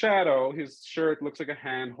in the shadow, his shirt looks like a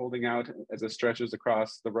hand holding out as it stretches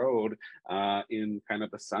across the road in kind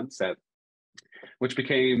of the sunset, which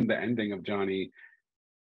became the ending of Jonny.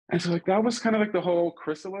 And so like that was kind of like the whole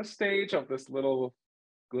chrysalis stage of this little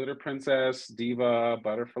glitter princess, diva,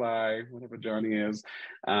 butterfly, whatever Jonny is.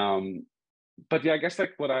 But yeah, I guess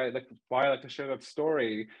like why I like to share that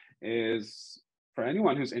story is for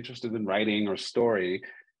anyone who's interested in writing or story,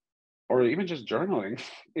 or even just journaling,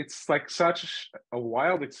 it's like such a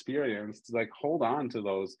wild experience to like hold on to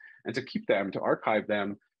those and to keep them, to archive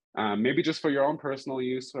them, maybe just for your own personal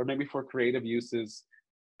use or maybe for creative uses.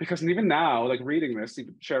 Because even now, like reading this,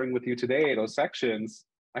 even sharing with you today, those sections,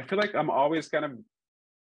 I feel like I'm always kind of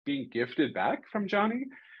being gifted back from Jonny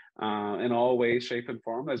in all ways, shape, and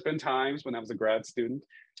form. There's been times when I was a grad student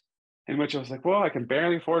in which I was like, well, I can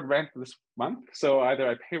barely afford rent this month. So either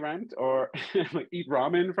I pay rent or like eat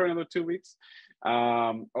ramen for another 2 weeks,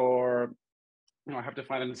 or I have to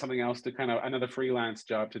find something else to kind of another freelance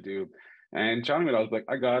job to do. And Jonny would always be like,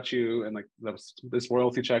 "I got you." And like this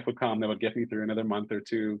royalty check would come that would get me through another month or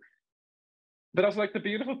two. But also like the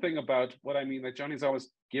beautiful thing about what I mean, like Jonny's always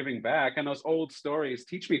giving back, and those old stories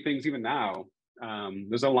teach me things even now.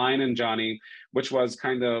 There's a line in Jonny, which was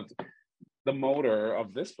kind of the motor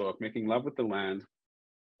of this book, Making Love with the Land,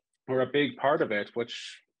 or a big part of it,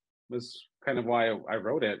 which was kind of why I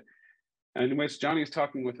wrote it. And in which Jonny's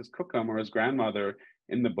talking with his cookum or his grandmother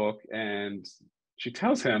in the book, and she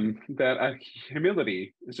tells him that a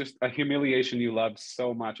humility is just a humiliation you loved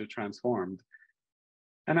so much it transformed.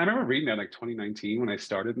 And I remember reading that like 2019 when I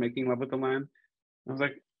started Making Love with the Land. I was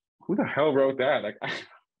like, who the hell wrote that? Like,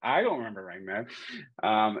 I don't remember writing that.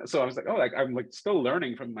 So I was like, oh, like I'm like still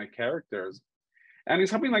learning from my characters. And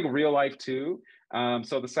it's something like real life too.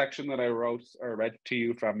 So the section that I wrote or read to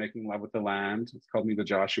you from Making Love with the Land, it's called Me the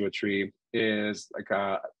Joshua Tree, is like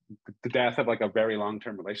the death of like a very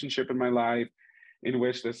long-term relationship in my life, in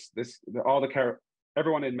which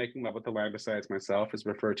everyone in Making Love with the Land besides myself is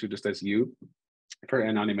referred to just as you, for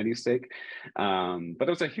anonymity's sake. But it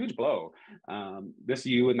was a huge blow. This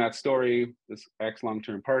you in that story, this ex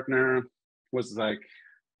long-term partner, was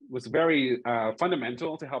very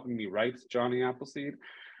fundamental to helping me write Jonny Appleseed.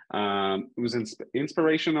 It was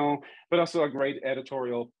inspirational, but also a great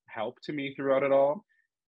editorial help to me throughout it all.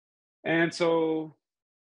 And so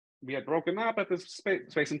we had broken up at this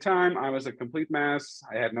space and time. I was a complete mess.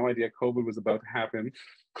 I had no idea COVID was about to happen.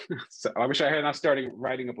 So I wish I had not started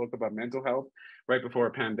writing a book about mental health right before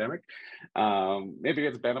a pandemic. Maybe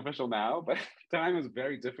it's beneficial now, but time was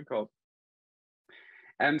very difficult.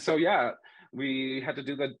 And so, yeah, we had to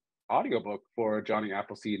do the audiobook for Jonny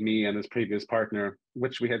Appleseed, me and his previous partner,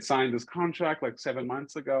 which we had signed this contract like 7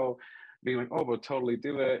 months ago, being like, oh, we'll totally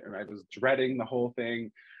do it. And I was dreading the whole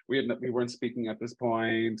thing. We weren't speaking at this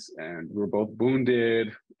point, and we were both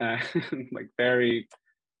wounded and like very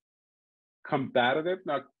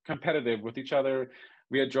not competitive with each other.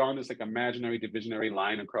 We had drawn this like imaginary divisionary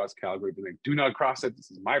line across Calgary, being like, do not cross it.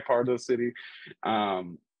 This is my part of the city.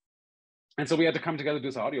 And so we had to come together to do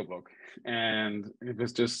this audiobook. And it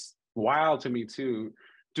was just wild to me too,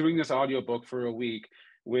 doing this audiobook for a week,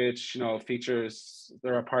 which, features,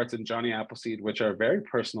 there are parts in Jonny Appleseed, which are very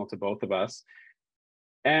personal to both of us.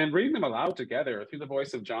 And reading them aloud together through the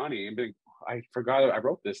voice of Jonny and being, I forgot I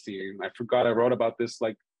wrote this scene. I forgot I wrote about this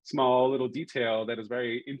like small little detail that is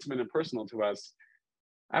very intimate and personal to us.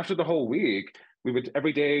 After the whole week, we would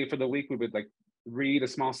every day for the week, we would like read a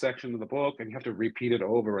small section of the book and you have to repeat it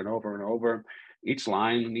over and over and over. Each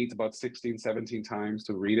line needs about 16, 17 times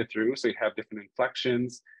to read it through. So you have different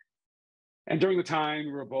inflections. And during the time,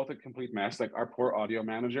 we were both a complete mess. Like our poor audio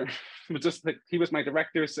manager was just like, he was my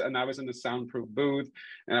director and I was in the soundproof booth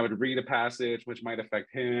and I would read a passage which might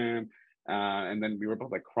affect him. And then we were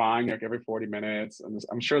both like crying like every 40 minutes. And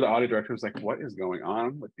I'm sure the audio director was like, what is going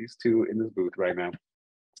on with these two in this booth right now?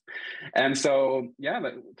 And so, yeah,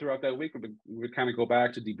 throughout that week, we would kind of go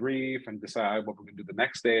back to debrief and decide what we're going to do the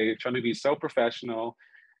next day, trying to be so professional.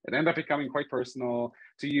 It ended up becoming quite personal,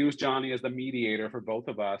 to use Jonny as the mediator for both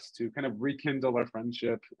of us to kind of rekindle our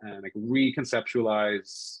friendship and like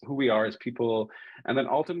reconceptualize who we are as people, and then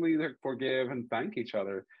ultimately like, forgive and thank each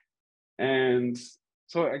other. And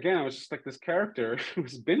so again, I was just like this character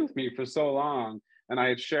who's been with me for so long. And I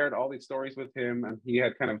had shared all these stories with him, and he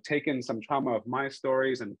had kind of taken some trauma of my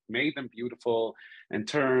stories and made them beautiful and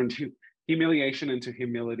turned humiliation into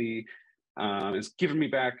humility. It's given me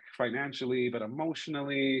back financially, but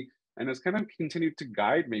emotionally, and has kind of continued to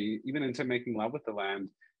guide me even into making love with the land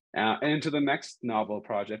and into the next novel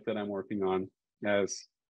project that I'm working on. Well,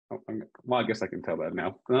 I guess I can tell that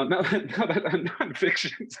now. Now that I'm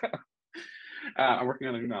non-fiction, so, I'm working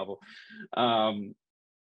on a new novel.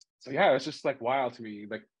 So yeah, it's just like wild to me,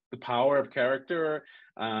 like the power of character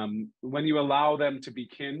when you allow them to be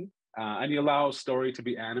kin and you allow story to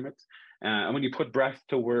be animate. And when you put breath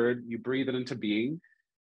to word, you breathe it into being.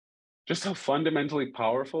 Just how fundamentally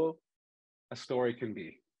powerful a story can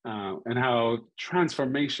be, and how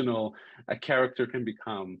transformational a character can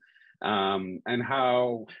become, and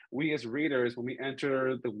how we as readers, when we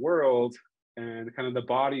enter the world and kind of the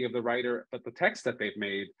body of the writer, but the text that they've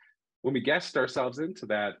made, when we guest ourselves into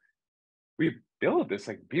that, we build this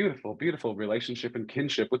like beautiful, beautiful relationship and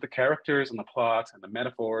kinship with the characters and the plot and the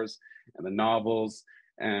metaphors and the novels.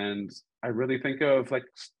 And I really think of like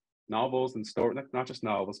novels and stories, not just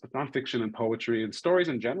novels, but nonfiction and poetry and stories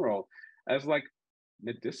in general as like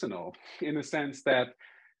medicinal, in the sense that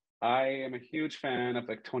I am a huge fan of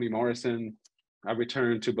like Toni Morrison. I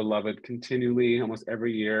return to Beloved continually, almost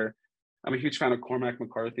every year. I'm a huge fan of Cormac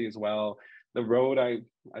McCarthy as well. The Road,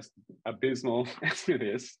 as abysmal as it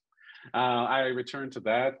is, I return to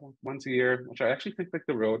that once a year, which I actually think like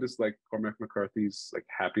The Road is like Cormac McCarthy's like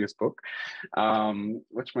happiest book,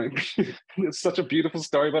 which might be it's such a beautiful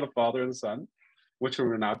story about a father and a son, which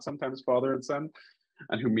are not sometimes father and son,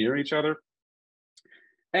 and who mirror each other.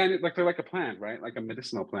 And they're like a plant, right? Like a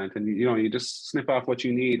medicinal plant, and you just snip off what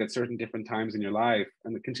you need at certain different times in your life,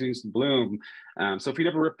 and it continues to bloom. So if you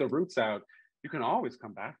never rip the roots out, you can always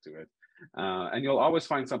come back to it. And you'll always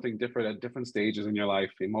find something different at different stages in your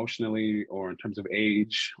life, emotionally, or in terms of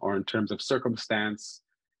age, or in terms of circumstance.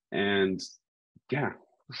 And yeah,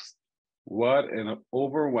 what an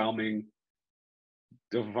overwhelming,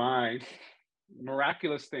 divine,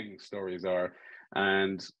 miraculous thing stories are.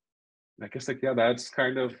 And I guess like, yeah, that's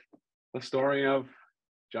kind of the story of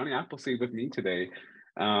Jonny Appleseed with me today.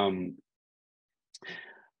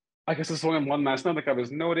 I guess this one last note, like I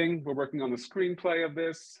was noting, we're working on the screenplay of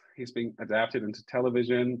this. He's being adapted into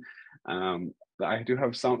television. I do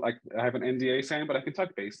have I have an NDA saying, but I can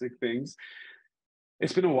talk basic things.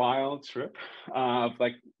 It's been a wild trip of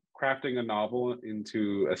like crafting a novel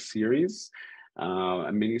into a series,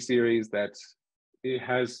 a mini series that it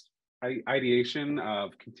has ideation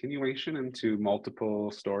of continuation into multiple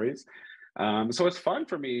stories. So it's fun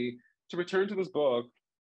for me to return to this book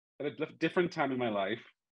at a different time in my life,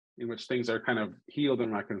 in which things are kind of healed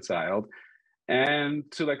and reconciled, and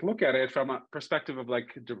to like look at it from a perspective of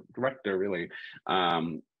like director really,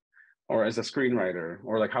 or as a screenwriter,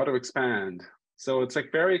 or like how to expand. So it's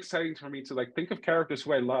like very exciting for me to like think of characters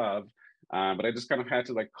who I love, but I just kind of had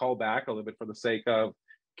to like call back a little bit for the sake of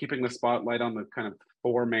keeping the spotlight on the kind of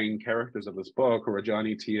four main characters of this book, who are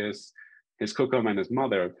Jonny, Tias, his Kukum, and his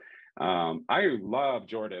mother. I love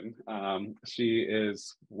Jordan. She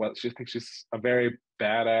is what she thinks she's a very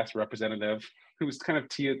badass representative who's kind of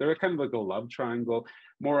Tia. They're kind of like a love triangle,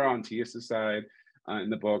 more on Tias's side in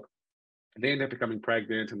the book. They end up becoming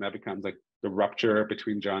pregnant, and that becomes like the rupture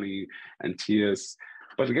between Jonny and Tias.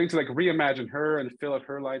 But we're getting to like reimagine her and fill out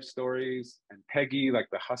her life stories, and Peggy, like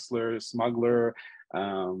the hustler, smuggler.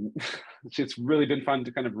 It's really been fun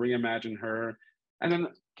to kind of reimagine her. And then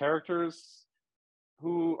characters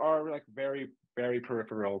who are like very, very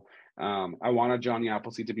peripheral. I wanted Jonny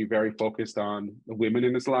Appleseed to be very focused on the women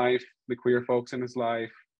in his life, the queer folks in his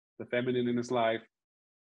life, the feminine in his life.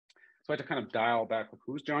 So I had to kind of dial back with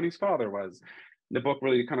who's Johnny's father was. The book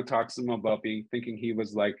really kind of talks to him about thinking he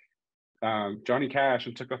was like Johnny Cash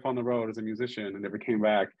and took off on the road as a musician and never came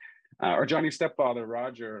back. Or Johnny's stepfather,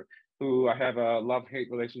 Roger, who I have a love-hate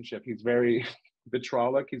relationship. He's very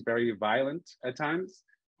vitriolic. He's very violent at times.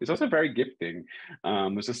 He's also very gifting.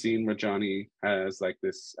 There's a scene where Jonny has like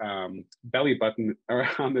this belly button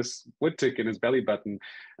around this wood tick in his belly button,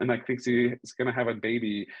 and like thinks he's gonna have a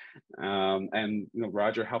baby. And you know,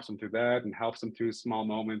 Roger helps him through that and helps him through small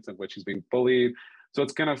moments of which he's being bullied. So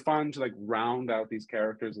it's kind of fun to like round out these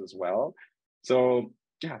characters as well. So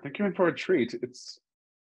yeah, I think you're in for a treat. It's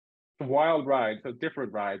a wild ride, it's a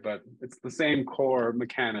different ride, but it's the same core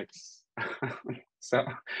mechanics. So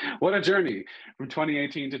what a journey from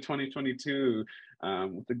 2018 to 2022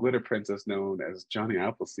 with the glitter princess known as Jonny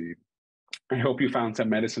Appleseed. I hope you found some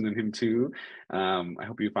medicine in him too. I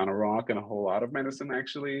hope you found a rock and a whole lot of medicine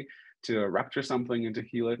actually to rupture something and to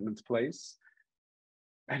heal it in its place.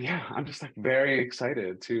 And yeah, I'm just like very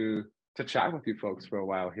excited to chat with you folks for a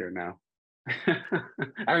while here now.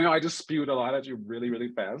 I know I just spewed a lot at you really, really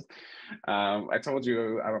fast. I told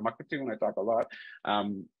you I'm a muckatoon and I talk a lot.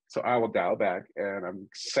 So I will dial back, and I'm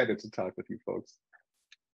excited to talk with you folks.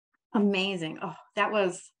 Amazing. Oh, that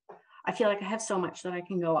was, I feel like I have so much that I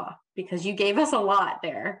can go off because you gave us a lot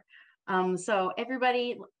there. So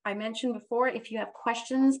everybody, I mentioned before, if you have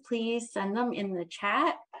questions, please send them in the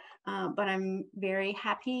chat. But I'm very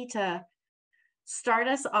happy to start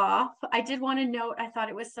us off. I did want to note, I thought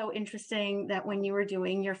it was so interesting that when you were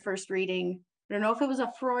doing your first reading, I don't know if it was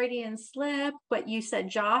a Freudian slip, but you said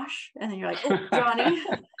Josh, and then you're like, oh, Jonny.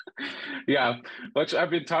 Yeah, which I've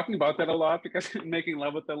been talking about that a lot because in Making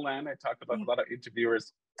Love with the Land, I talked about a lot of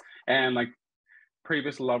interviewers and like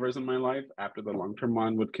previous lovers in my life after the long-term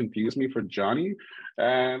one would confuse me for Jonny.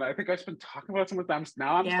 And I think I've been talking about some of them.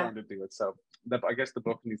 Now I'm starting to do it. So I guess the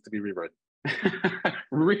book needs to be rewritten.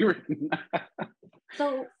 Rewritten.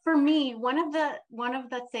 So for me, one of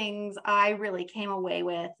the things I really came away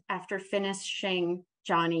with after finishing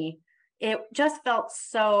Jonny, it just felt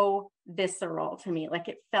so visceral to me. Like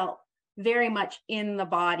it felt very much in the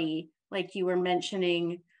body, like you were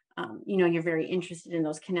mentioning. You know, you're very interested in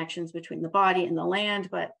those connections between the body and the land,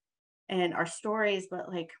 and our stories, but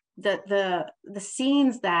like the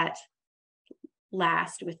scenes that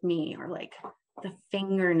last with me are like the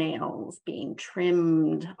fingernails being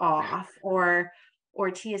trimmed off, or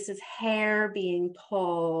Tias's hair being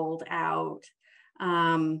pulled out,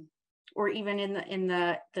 or even in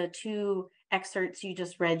the two excerpts you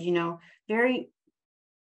just read, you know, very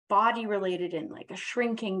body related in like a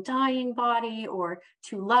shrinking, dying body, or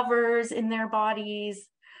two lovers in their bodies.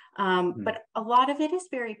 But a lot of it is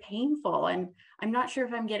very painful. And I'm not sure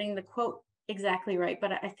if I'm getting the quote exactly right,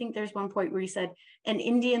 but I think there's one point where he said, "An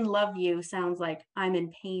Indian love you sounds like I'm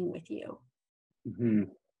in pain with you." Mm-hmm.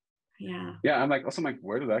 Yeah, I'm like, also, I'm like,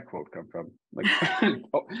 where did that quote come from? Like,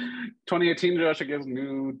 2018 Joshua gives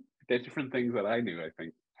new different things that I knew, I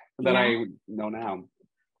think, that I know now.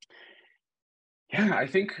 Yeah, I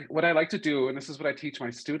think what I like to do, and this is what I teach my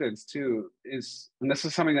students too, is, and this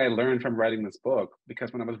is something I learned from writing this book,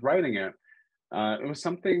 because when I was writing it, it was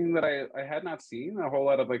something that I had not seen a whole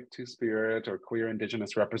lot of like two-spirit or queer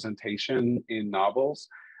Indigenous representation in novels,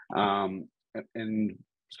 and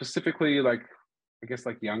specifically like, I guess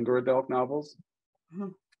like younger adult novels. Mm-hmm.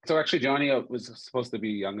 So actually Jonny was supposed to be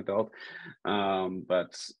young adult,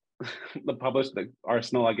 but the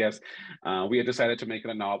Arsenal, I guess, we had decided to make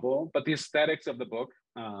it a novel, but the aesthetics of the book,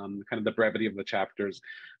 kind of the brevity of the chapters,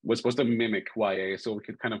 was supposed to mimic YA, so we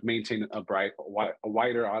could kind of maintain a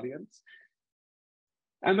wider audience.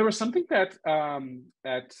 And there was something that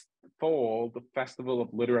fall, the Festival of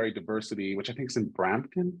Literary Diversity, which I think is in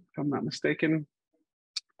Brampton, if I'm not mistaken.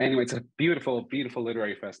 Anyway, it's a beautiful, beautiful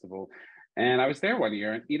literary festival. And I was there one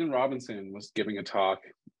year, and Eden Robinson was giving a talk,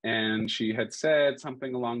 and she had said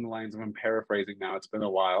something along the lines of, I'm paraphrasing now, it's been a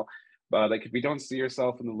while, but like, if you don't see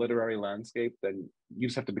yourself in the literary landscape, then you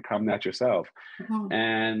just have to become that yourself. Mhm.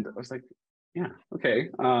 And I was like, yeah, okay,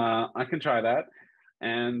 I can try that.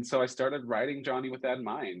 And so I started writing Jonny with that in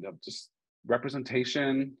mind, of just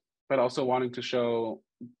representation, but also wanting to show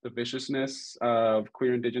the viciousness of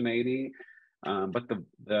queer indigeneity, but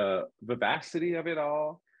the vivacity of it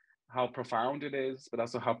all, how profound it is, but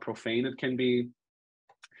also how profane it can be.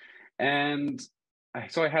 And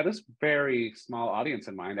so I had this very small audience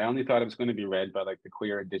in mind. I only thought it was going to be read by like the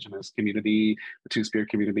queer Indigenous community, the Two-Spirit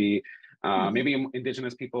community, maybe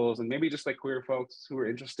Indigenous peoples, and maybe just like queer folks who were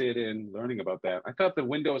interested in learning about that. I thought the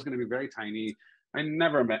window was going to be very tiny. I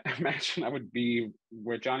never imagined I would be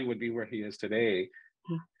where Jonny would be, where he is today.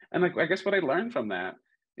 And like, I guess what I learned from that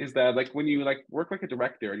is that like when you like work like a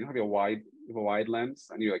director and you have a wide lens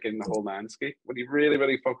and you like in the whole landscape, when you really,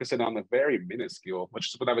 really focus in on the very minuscule,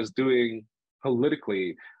 which is what I was doing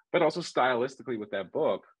politically, but also stylistically with that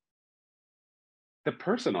book, the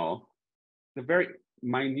personal, the very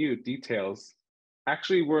minute details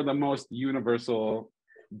actually were the most universal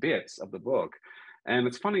bits of the book. And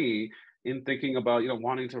it's funny in thinking about,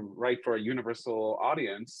 wanting to write for a universal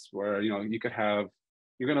audience where, you could have,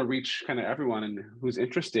 you're going to reach kind of everyone and who's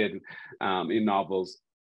interested in novels,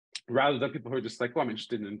 rather than people who are just like, well, I'm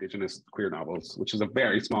interested in Indigenous queer novels, which is a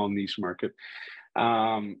very small niche market.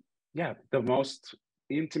 Yeah, the most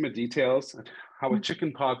intimate details, how a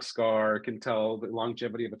chickenpox scar can tell the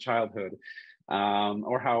longevity of a childhood,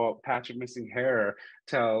 or how a patch of missing hair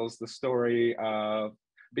tells the story of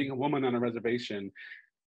being a woman on a reservation,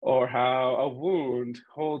 or how a wound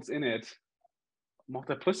holds in it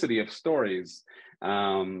multiplicity of stories.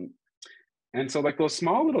 And so like those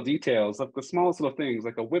small little details, like the smallest little things,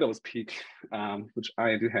 like a widow's peak, which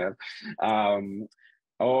I do have,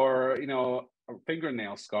 or, a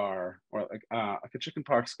fingernail scar, or like a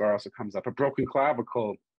chickenpox scar also comes up, a broken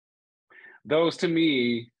clavicle. Those to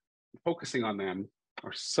me, focusing on them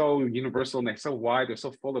are so universal and they're so wide, they're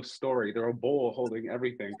so full of story. They're a bowl holding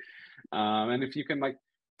everything. And if you can like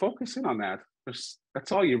focus in on that,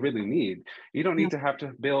 that's all you really need. You don't need to have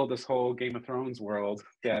to build this whole Game of Thrones world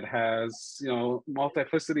that has,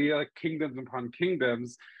 multiplicity, like kingdoms upon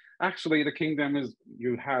kingdoms. Actually, the kingdom is,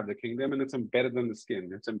 you have the kingdom and it's embedded in the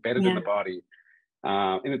skin, it's embedded in the body,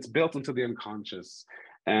 and it's built into the unconscious.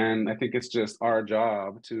 And I think it's just our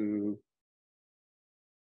job to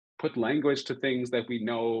put language to things that we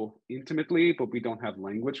know intimately, but we don't have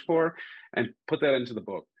language for, and put that into the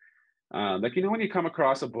book. Like, when you come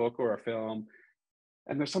across a book or a film,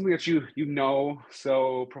 and there's something that you know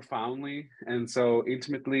so profoundly and so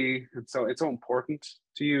intimately, and so it's so important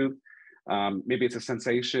to you. Maybe it's a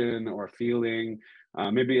sensation or a feeling,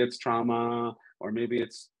 maybe it's trauma, or maybe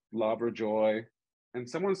it's love or joy. And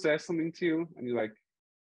someone says something to you, and you're like,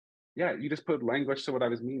 yeah, you just put language to what I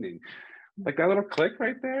was meaning. Like that little click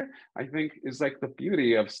right there, I think is like the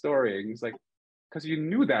beauty of storying. It's like, because you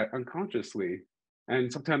knew that unconsciously.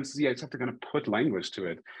 And sometimes, you just have to kind of put language to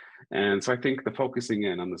it. And so I think the focusing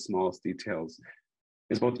in on the smallest details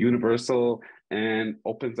is both universal and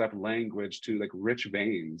opens up language to like rich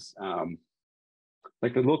veins.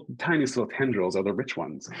 Like the little tiniest little tendrils are the rich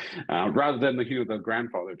ones, rather than the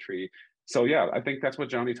grandfather tree. So yeah, I think that's what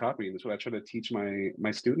Jonny taught me. That's what I try to teach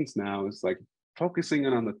my students now, is like focusing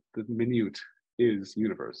in on the minute is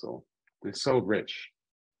universal. It's so rich.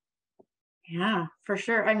 Yeah, for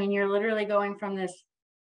sure. I mean, you're literally going from this,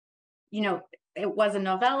 it was a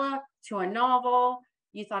novella to a novel.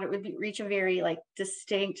 You thought it would reach a very like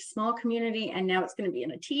distinct small community, and now it's going to be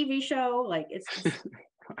in a TV show. Like it's just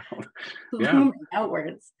blooming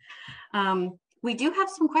outwards. We do have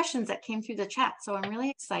some questions that came through the chat, so I'm really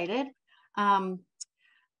excited.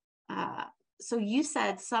 So you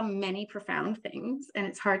said many profound things, and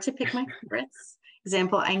it's hard to pick my favorites.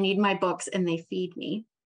 Example, I need my books and they feed me.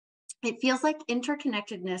 It feels like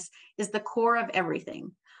interconnectedness is the core of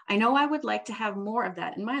everything. I know I would like to have more of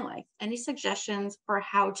that in my life. Any suggestions for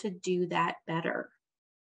how to do that better?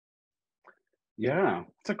 Yeah,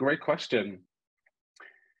 it's a great question.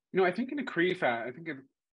 I think in the Cree I think it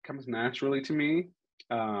comes naturally to me,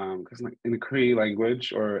 because in the Cree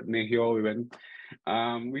language, or oji-nehiyaw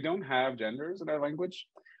even, we don't have genders in our language.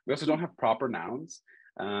 We also don't have proper nouns.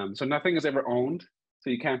 So nothing is ever owned. So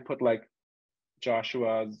you can't put like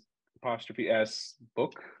Joshua's apostrophe S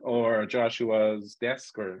book, or Joshua's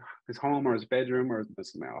desk, or his home, or his bedroom, or this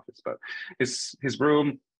is my office, but his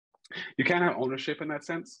room. you can't have ownership in that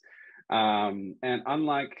sense. And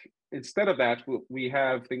instead of that, we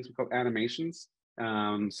have things we call animations.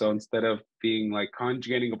 So instead of being like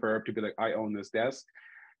conjugating a verb to be like, I own this desk,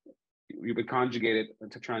 we would conjugate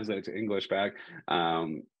it to translate it to English back.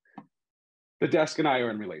 The desk and I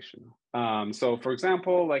are in relation. So for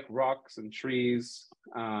example, like rocks and trees,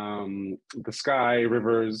 the sky,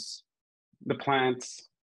 rivers, the plants,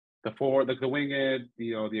 the winged,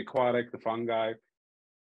 the aquatic, the fungi.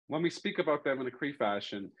 When we speak about them in a Cree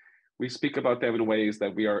fashion, we speak about them in ways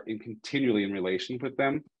that we are continually in relation with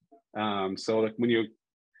them. So like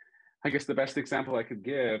I guess the best example I could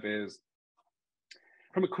give is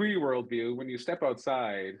from a Cree worldview, when you step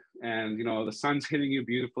outside and the sun's hitting you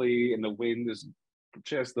beautifully and the wind is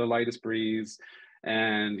just the lightest breeze,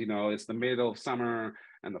 and it's the middle of summer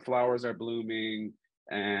and the flowers are blooming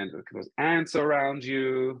and there's ants around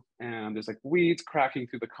you and there's like weeds cracking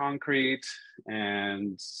through the concrete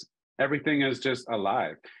and everything is just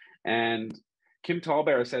alive. And Kim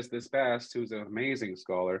Tallbear says this best, who's an amazing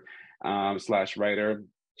scholar slash writer.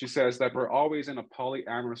 She says that we're always in a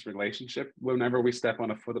polyamorous relationship whenever we step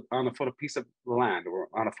on a piece of land or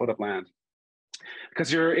on a foot of land,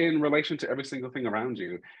 because you're in relation to every single thing around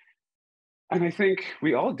you. And I think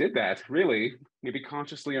we all did that, really, maybe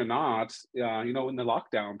consciously or not, in the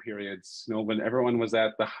lockdown periods, when everyone was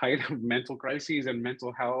at the height of mental crises and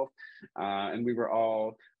mental health, and we were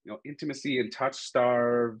all, intimacy and touch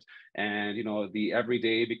starved, and, the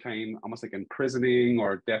everyday became almost like imprisoning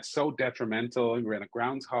or so detrimental, and we're in a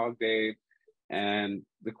Groundhog Day, and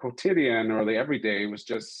the quotidian or the everyday was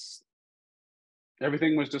just,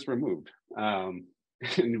 everything was just removed. And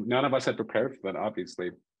none of us had prepared for that,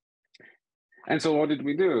 obviously. And so what did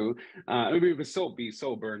we do? We would be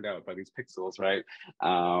so burned out by these pixels, right?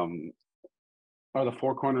 Or the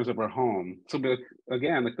four corners of our home. So I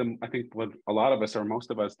think what a lot of us or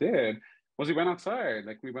most of us did was we went outside,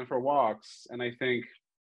 like we went for walks. And I think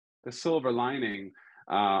the silver lining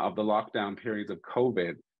of the lockdown periods of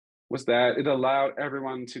COVID was that it allowed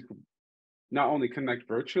everyone to not only connect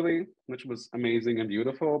virtually, which was amazing and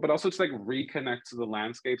beautiful, but also to like reconnect to the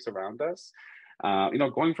landscapes around us.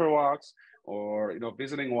 Going for walks, or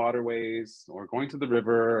visiting waterways, or going to the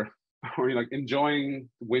river, or enjoying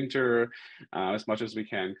winter as much as we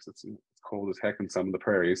can, because it's cold as heck in some of the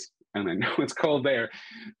prairies, and I know it's cold there.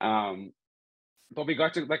 But we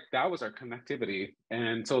got to that was our connectivity.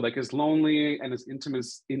 And so as lonely and as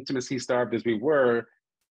intimacy starved as we were,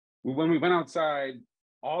 when we went outside,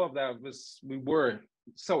 all of that we were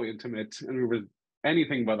so intimate, and we were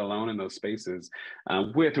anything but alone in those spaces,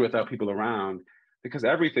 with or without people around. Because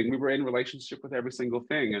we were in relationship with every single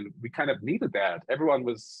thing, and we kind of needed that. Everyone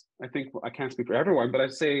was, I think, I can't speak for everyone, but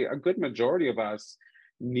I'd say a good majority of us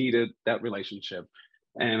needed that relationship.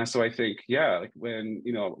 And so I think, when,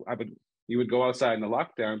 you would go outside in the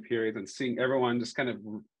lockdown period and seeing everyone just kind of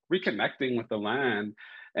reconnecting with the land,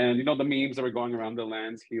 and, the memes that were going around, the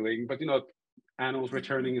land's healing, but, animals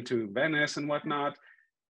returning into Venice and whatnot.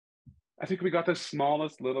 I think we got the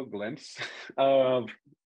smallest little glimpse of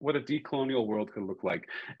what a decolonial world could look like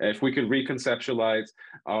if we could reconceptualize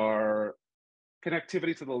our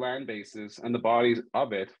connectivity to the land bases and the bodies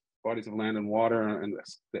of land and water and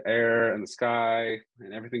the air and the sky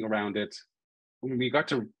and everything around it.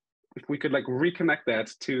 If we could reconnect that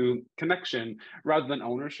to connection rather than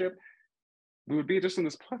ownership, we would be just in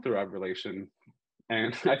this plethora of relation.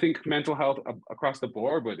 And I think mental health across the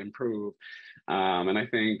board would improve. And I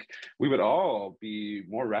think we would all be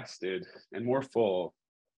more rested and more full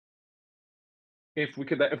if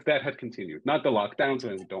that had continued. Not the lockdowns,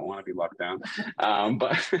 and don't want to be locked down,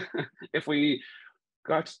 but if we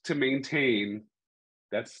got to maintain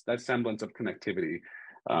that semblance of connectivity,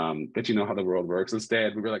 that how the world works.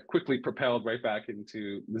 Instead, we were quickly propelled right back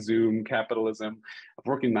into the Zoom capitalism of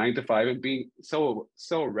working 9 to 5 and being so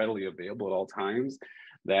readily available at all times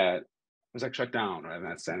that it was shut down, right, in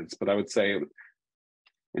that sense. But I would say,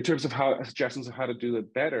 in terms of suggestions of how to do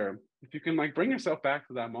it better, if you can bring yourself back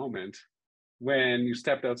to that moment when you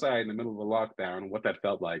stepped outside in the middle of a lockdown, what that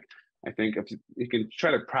felt like. I think if you can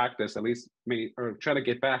try to practice at least, or try to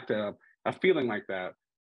get back to a feeling like that,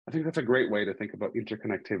 I think that's a great way to think about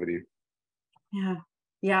interconnectivity.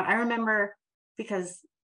 Yeah, I remember, because,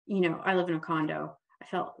 I live in a condo. I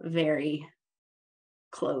felt very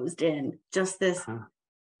closed in, just this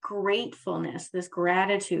gratefulness, this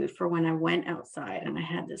gratitude for when I went outside and I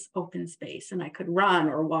had this open space and I could run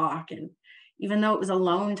or walk. And even though it was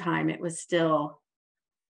alone time, it was still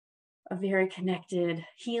a very connected,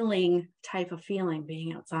 healing type of feeling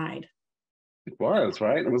being outside. It was,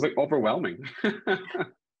 right? It was overwhelming.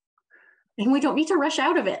 And we don't need to rush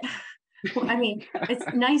out of it. Well, I mean, it's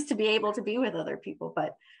nice to be able to be with other people,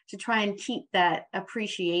 but to try and keep that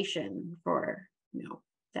appreciation for,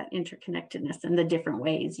 that interconnectedness and the different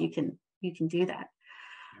ways you can do that.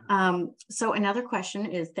 So another question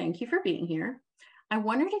is, thank you for being here. I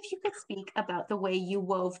wondered if you could speak about the way you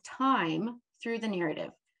wove time through the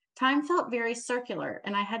narrative. Time felt very circular,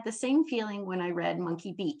 and I had the same feeling when I read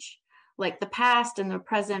Monkey Beach, like the past and the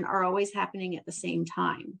present are always happening at the same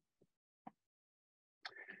time.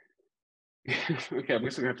 Okay, I'm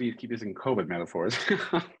just gonna have to keep using COVID metaphors.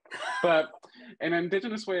 But an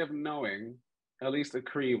indigenous way of knowing, at least a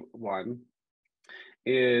Cree one,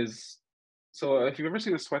 is, so if you've ever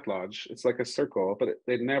seen a sweat lodge, it's like a circle, but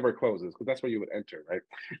it never closes because that's where you would enter, right?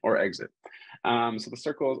 Or exit. So the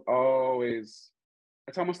circle is always,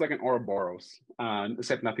 it's almost like an Ouroboros,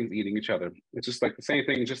 except nothing's eating each other. It's just like the same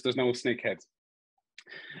thing, just there's no snake heads.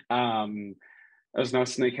 There's no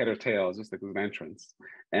snake head or tail, it's just like there's an entrance.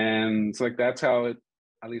 And so like that's how it,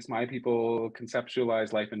 at least my people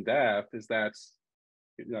conceptualize life and death, is that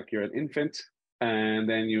like you're an infant and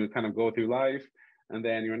then you kind of go through life and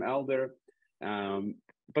then you're an elder.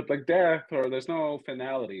 But like death, or there's no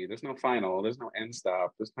finality, there's no final, there's no end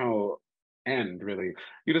stop, there's no end really.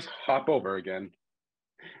 You just hop over again.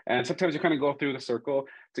 And sometimes you kind of go through the circle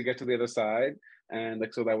to get to the other side. And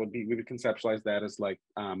like, so that would be, we would conceptualize that as like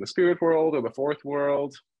the spirit world or the fourth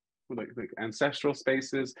world, like ancestral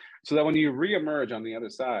spaces. So that when you re-emerge on the other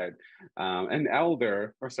side, an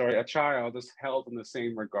elder, or sorry, a child is held in the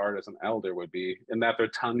same regard as an elder would be, in that their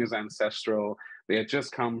tongue is ancestral. They had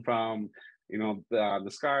just come from, the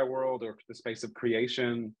sky world or the space of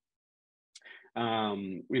creation.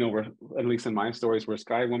 Where, at least in my stories, where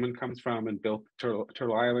Sky Woman comes from and built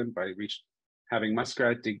Turtle Island by having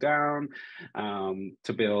Muskrat dig down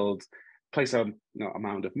to place a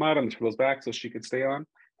mound of mud on the turtle's back so she could stay on.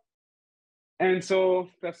 And so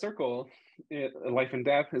that circle, life and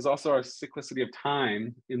death, is also our cyclicity of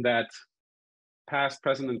time, in that past,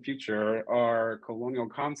 present, and future are colonial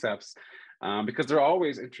concepts because they're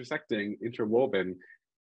always intersecting, interwoven.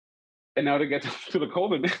 And now to get to the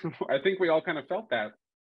COVID, I think we all kind of felt that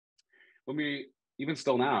when we, even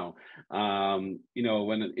still now, when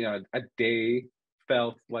a day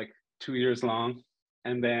felt like 2 years long,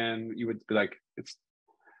 and then you would be like, it's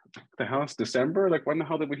the hell, it's December? Like, when the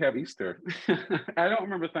hell did we have Easter? I don't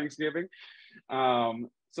remember Thanksgiving.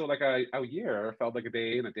 So like a year felt like a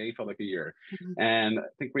day, and a day felt like a year. Mm-hmm. And I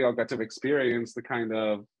think we all got to experience the kind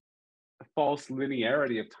of false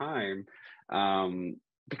linearity of time.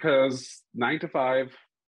 Because 9 to 5,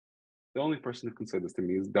 the only person who can say this to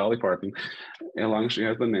me is Dolly Parton, as long as she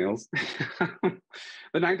has the nails.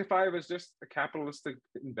 The 9 to 5 is just a capitalistic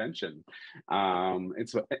invention.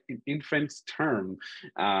 It's an infant term.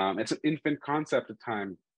 It's an infant concept of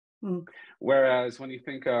time. Mm. Whereas when you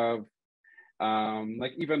think of,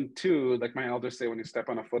 like even too, like my elders say, when you step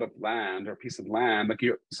on a foot of land or a piece of land, like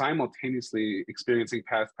you're simultaneously experiencing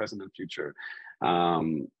past, present, and future.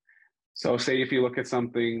 So say if you look at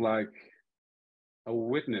something like a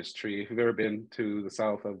witness tree, if you've ever been to the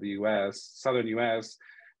south of the US, southern US,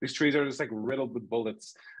 these trees are just like riddled with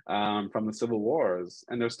bullets from the civil wars,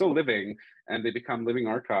 and they're still living, and they become living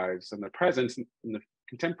archives, and they're present in the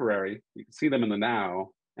contemporary. You can see them in the now,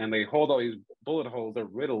 and they hold all these bullet holes. They're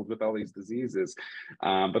riddled with all these diseases,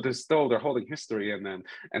 but they're holding history in them,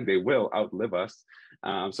 and they will outlive us,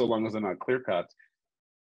 so long as they're not clear cut.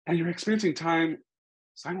 And you're experiencing time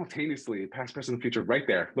simultaneously, past, present, and future, right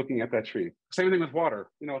there, looking at that tree. Same thing with water.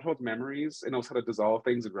 It holds memories. It knows how to dissolve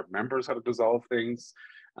things. It remembers how to dissolve things.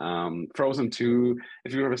 Frozen 2,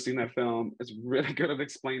 if you've ever seen that film, it's really good at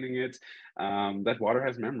explaining it. That water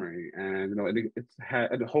has memory, and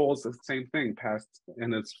it holds the same thing, past,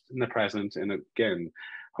 and it's in the present, and again,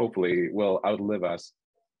 hopefully, will outlive us.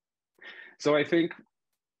 So I think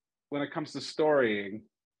when it comes to storying,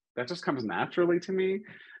 that just comes naturally to me.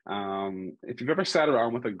 If you've ever sat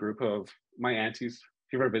around with a group of my aunties,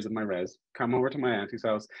 if you've ever visited my res, come over to my auntie's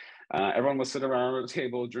house. Everyone will sit around at a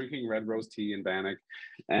table drinking red rose tea and bannock,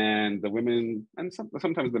 and the women, and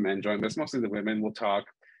sometimes the men join, but it's mostly the women, will talk.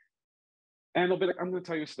 And they'll be like, I'm going to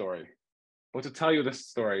tell you a story. But to tell you this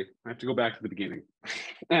story, I have to go back to the beginning.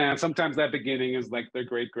 And sometimes that beginning is like their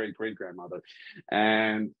great-great-great-grandmother.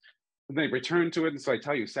 And they return to it, and so I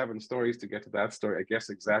tell you 7 stories to get to that story, I guess,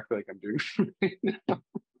 exactly like I'm doing right now.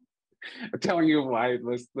 I'm telling you why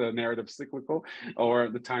the narrative cyclical, or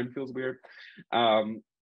the time feels weird.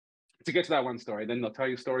 To get to that one story, then they'll tell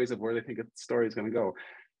you stories of where they think the story is going to go.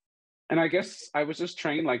 And I guess I was just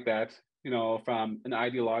trained like that, from an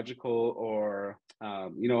ideological or,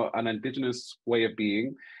 an indigenous way of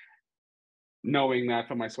being. knowing that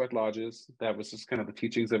from my sweat lodges, that was just kind of the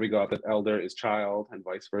teachings that we got, that elder is child and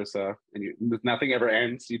vice versa. And nothing ever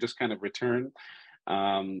ends. You just kind of return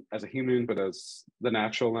as a human, but as the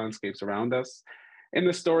natural landscapes around us. In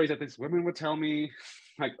the stories that these women would tell me,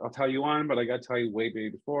 like, I'll tell you one, but I got to tell you way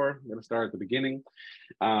before. I'm going to start at the beginning.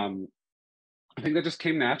 I think that just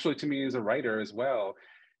came naturally to me as a writer as well,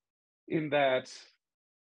 in that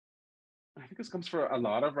I think this comes for a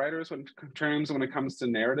lot of writers when it comes to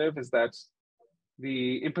narrative, is that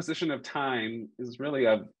the imposition of time is really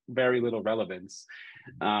of very little relevance.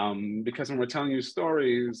 Because when we're telling you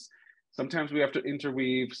stories, sometimes we have to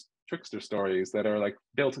interweave trickster stories that are like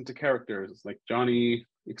built into characters, like Jonny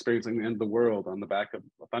experiencing the end of the world on the back of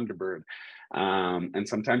a Thunderbird. And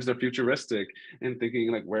sometimes they're futuristic and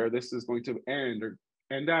thinking like where this is going to end or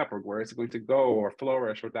end up, or where it's going to go or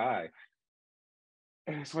flourish or die.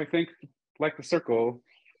 And so I think, like the circle,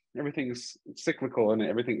 everything is cyclical and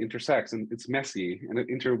everything intersects and it's messy and it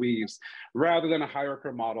interweaves, rather than a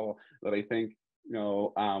hierarchical model that I think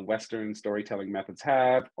Western storytelling methods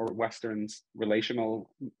have, or Western's relational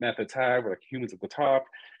methods have, where like humans at the top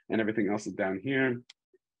and everything else is down here.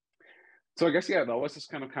 So I guess, yeah, it always just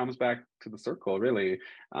kind of comes back to the circle, really.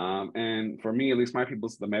 And for me, at least my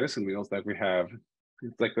people's the medicine wheels that we have.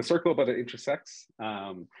 It's like the circle, but it intersects.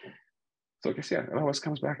 So I guess, yeah, it always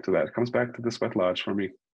comes back to that. It comes back to the sweat lodge for me.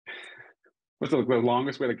 What's the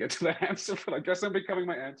longest way to get to that answer? But I guess I'm becoming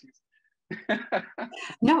my aunties.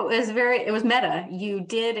 No, it was meta. You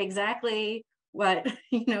did exactly what,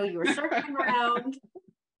 you were circling around.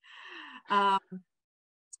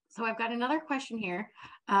 So I've got another question here.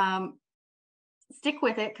 Stick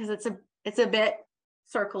with it because it's a bit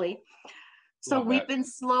circly. So we've been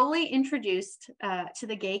slowly introduced to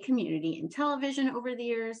the gay community in television over the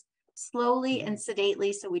years, slowly and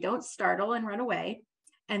sedately, so we don't startle and run away.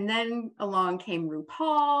 And then along came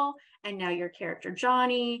RuPaul, and now your character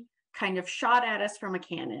Jonny kind of shot at us from a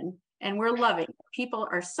cannon, and we're loving it. People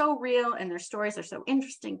are so real and their stories are so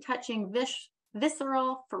interesting, touching,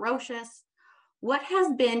 visceral, ferocious. What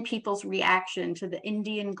has been people's reaction to the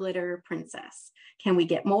Indian glitter princess? Can we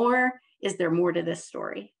get more? Is there more to this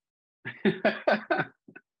story? The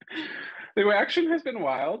reaction has been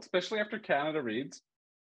wild, especially after Canada Reads.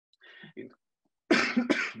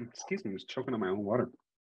 Excuse me, I was choking on my own water.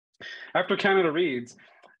 After Canada Reads,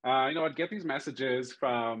 I'd get these messages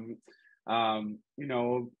from, like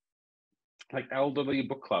elderly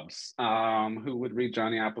book clubs who would read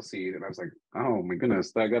Jonny Appleseed. And I was like, oh my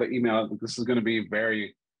goodness, I got an email. This is going to be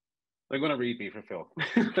they're going to read me for filth.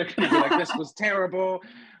 They're going to be like, this was terrible.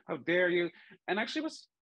 How dare you? And actually it was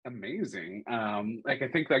amazing. Like, I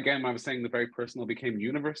think that, again, I was saying the very personal became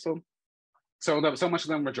universal. So much of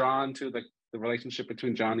them were drawn to the relationship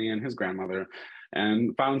between Jonny and his grandmother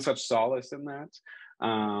and found such solace in that.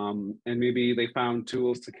 And maybe they found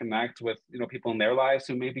tools to connect with, people in their lives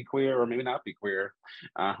who may be queer or maybe not be queer,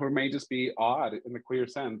 who may just be odd in the queer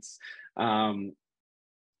sense.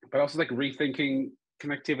 But also like rethinking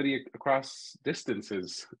connectivity across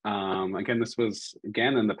distances. Again, this was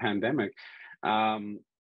in the pandemic. And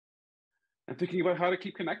thinking about how to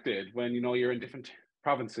keep connected when, you're in different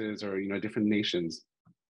provinces or, different nations,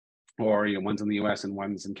 or, one's in the US and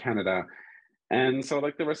one's in Canada. And so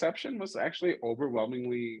like the reception was actually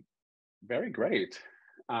overwhelmingly very great.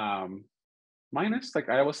 Minus, like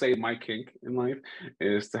I always say, my kink in life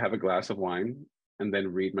is to have a glass of wine and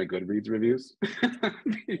then read my Goodreads reviews.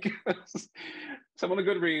 Because some of the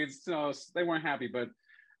Goodreads, they weren't happy, but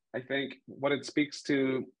I think what it speaks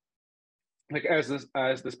to, like as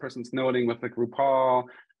this person's noting with like RuPaul,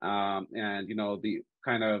 and the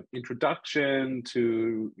kind of introduction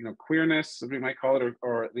to queerness, as we might call it,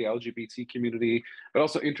 or the LGBT community, but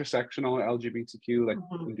also intersectional LGBTQ, like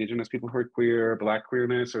Indigenous people who are queer, Black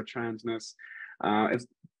queerness, or transness.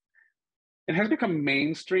 It has become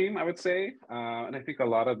mainstream, I would say, and I think a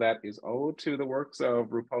lot of that is owed to the works of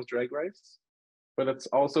RuPaul's Drag Race. But it's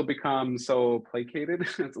also become so placated;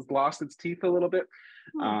 it's lost its teeth a little bit,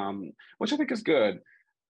 which I think is good,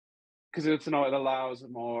 because it allows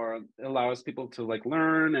people to like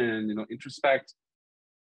learn and introspect.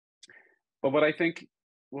 But what I think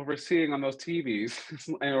what we're seeing on those TVs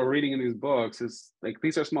and we're reading in these books is like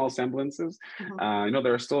these are small semblances.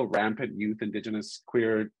 There are still rampant youth Indigenous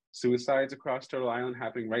queer suicides across Turtle Island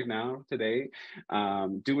happening right now today,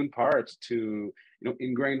 due in part to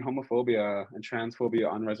ingrained homophobia and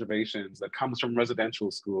transphobia on reservations that comes from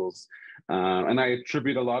residential schools, and I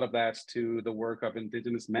attribute a lot of that to the work of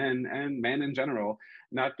Indigenous men and men in general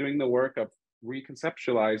not doing the work of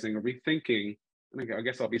reconceptualizing or rethinking. I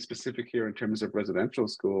guess I'll be specific here in terms of residential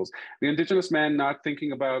schools. The Indigenous men not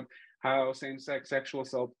thinking about how same-sex sexual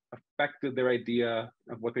assault affected their idea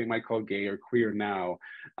of what they might call gay or queer now.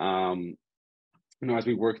 As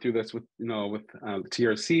we work through this with,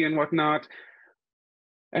 TRC and whatnot,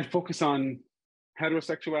 and focus on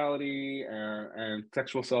heterosexuality and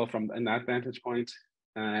sexual self from in that vantage point,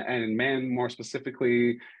 and men more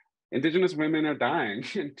specifically. Indigenous women are dying,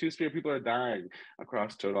 and Two-Spirit people are dying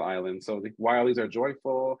across Turtle Island. So while these are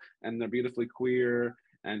joyful and they're beautifully queer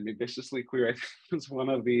and viciously queer, I think is one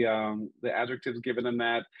of the adjectives given in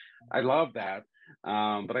that. I love that,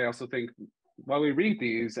 but I also think while we read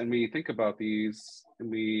these and we think about these and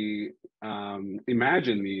we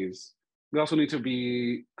imagine these, we also need to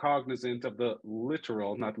be cognizant of the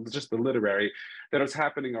literal, not just the literary, that is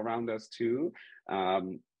happening around us too.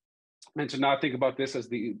 And to not think about this as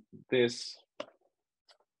as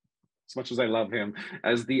much as I love him,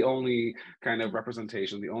 as the only kind of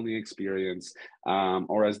representation, the only experience,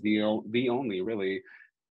 or as the only really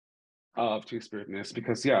of Two-Spiritness,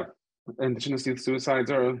 because Indigenous youth suicides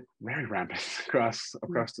are very rampant across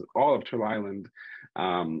all of Turtle Island.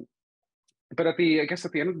 But at the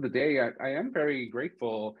end of the day, I am very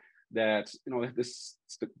grateful that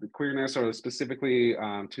the queerness, or specifically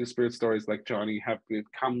Two-Spirit stories like Jonny, have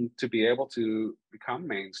come to be able to become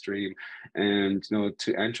mainstream, and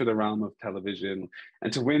to enter the realm of television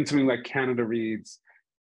and to win something like Canada Reads,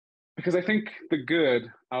 because I think the good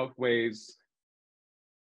outweighs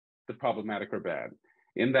the problematic or bad,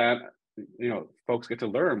 in that folks get to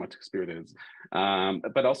learn what Two-Spirit is,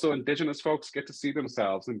 but also Indigenous folks get to see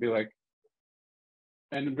themselves and be like,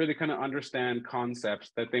 and really kind of understand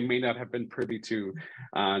concepts that they may not have been privy to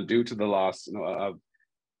due to the loss of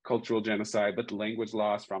cultural genocide, but language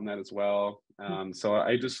loss from that as well. So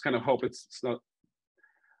I just kind of hope it's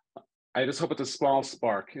a small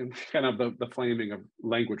spark in kind of the flaming of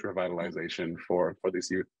language revitalization for these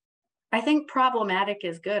youth. I think problematic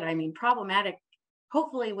is good. I mean, problematic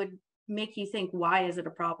hopefully would make you think, why is it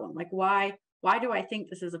a problem? Like, why do I think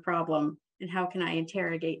this is a problem? And how can I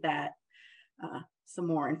interrogate that some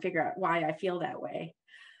more and figure out why I feel that way?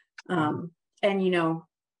 And,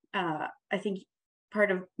 I think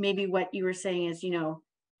part of maybe what you were saying is,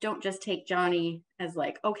 don't just take Jonny as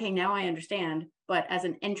like, okay, now I understand, but as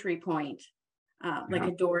an entry point, like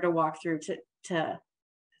a door to walk through to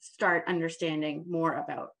start understanding more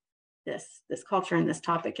about this culture and this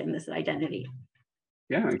topic and this identity.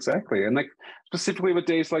 Yeah, exactly. And like specifically with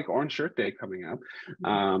days like Orange Shirt Day coming up,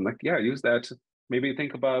 use that to maybe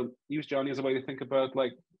use Jonny as a way to think about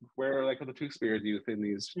like where like the Two-Spirit youth in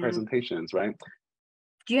these presentations, right?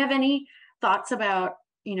 Do you have any thoughts about,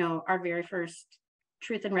 our very first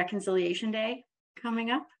Truth and Reconciliation Day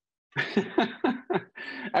coming up?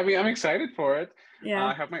 I mean, I'm excited for it. Yeah.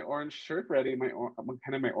 I have my orange shirt ready, my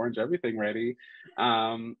orange everything ready.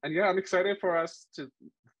 And I'm excited for us to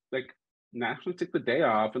like nationally take the day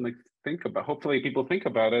off and like think about, hopefully people think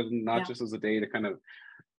about it and not just as a day to kind of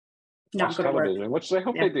watch television, which I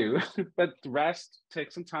hope they do, but rest,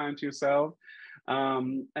 take some time to yourself.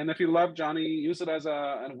 And if you love Jonny, use it as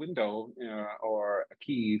a window or a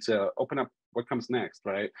key to open up what comes next,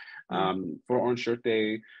 right? For Orange Shirt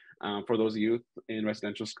Day, for those youth in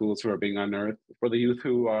residential schools who are being unearthed, for the youth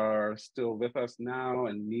who are still with us now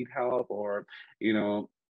and need help, or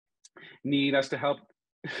need us to help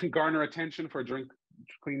garner attention for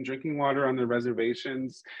clean drinking water on the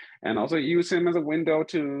reservations, and also use him as a window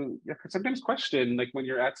to sometimes question, like when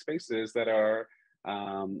you're at spaces that are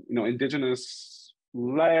Indigenous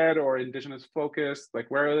led or Indigenous focused, like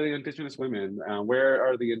where are the Indigenous women, where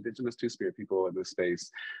are the Indigenous Two-Spirit people in this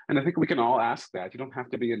space? And I think we can all ask that. You don't have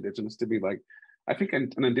to be Indigenous to be like, I think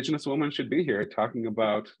an Indigenous woman should be here talking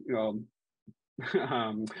about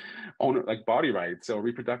like body rights or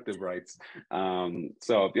reproductive rights.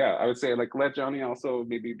 So I would say like let Jonny also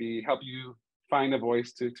maybe help you find a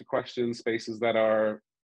voice to question spaces that are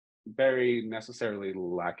very necessarily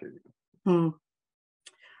lacking.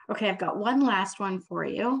 Okay, I've got one last one for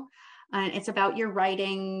you, and it's about your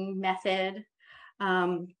writing method.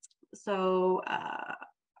 So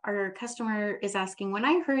our customer is asking, when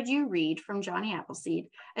I heard you read from Jonny Appleseed,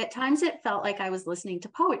 at times it felt like I was listening to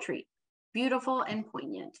poetry, beautiful and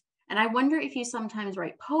poignant. And I wonder if you sometimes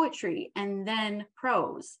write poetry and then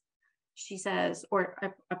prose. She says, or I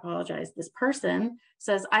apologize, this person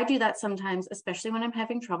says, I do that sometimes, especially when I'm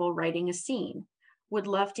having trouble writing a scene. Would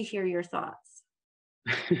love to hear your thoughts.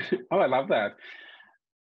 Oh, I love that.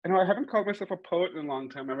 I haven't called myself a poet in a long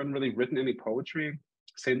time. I haven't really written any poetry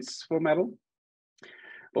since Full Metal.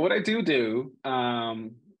 But what I do, that's a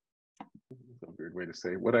weird way to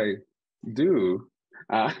say, what I do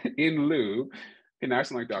in lieu, and I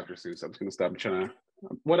sound like Dr. Seuss, I'm just gonna stop trying to,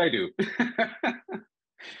 what I do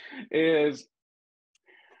is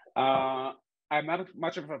I'm not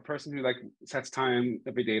much of a person who like sets time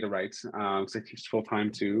every day to write. So I teach full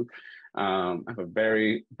time too. I have a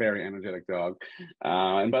very, very energetic dog.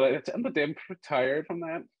 And by the end of the day, I'm pretty tired from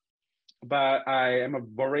that. But I am a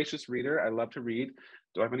voracious reader. I love to read.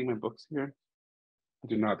 Do I have any of my books here? I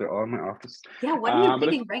do not. They're all in my office. Yeah, what are you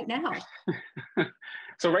reading right now?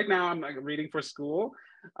 So right now I'm like reading for school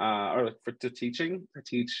or to teaching.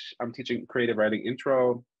 I'm teaching creative writing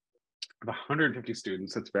intro. I have 150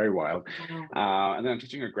 students. It's very wild. Wow. And then I'm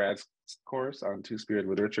teaching a grad course on two-spirit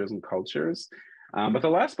literatures and cultures. But the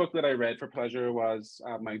last book that I read for pleasure was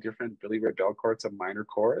my dear friend Billy Ray Belcourt's A Minor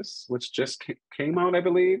Chorus, which just came out, I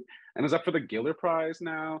believe, and is up for the Giller Prize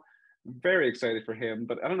now. Very excited for him,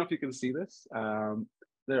 but I don't know if you can see this.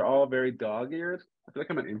 They're all very dog-eared. I feel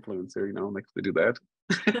like I'm an influencer, you know, like to do that.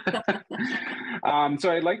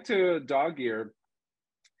 So I like to dog-ear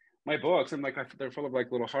my books, and like they're full of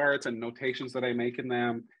like little hearts and notations that I make in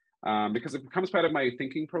them, because it becomes part of my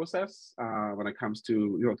thinking process when it comes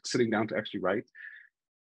to sitting down to actually write,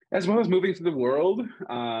 as well as moving through the world.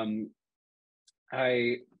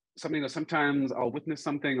 Sometimes I'll witness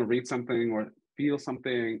something or read something or feel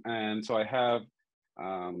something, and so I have.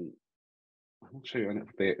 I'm not sure what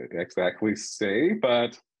they exactly say,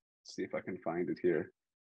 but let's see if I can find it here.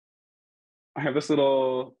 I have this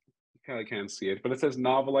little. I can't see it, but it says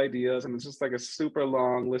novel ideas, and it's just like a super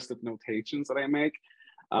long list of notations that I make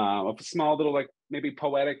of small little like maybe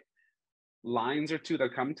poetic lines or two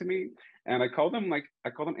that come to me, and I call them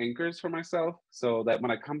anchors for myself, so that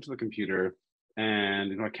when I come to the computer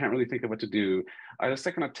and I can't really think of what to do, I just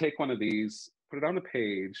kind of take one of these, put it on the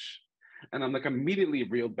page, and I'm like immediately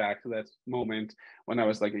reeled back to that moment when I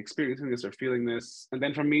was like experiencing this or feeling this, and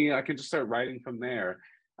then for me, I can just start writing from there.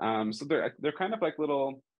 So they're kind of like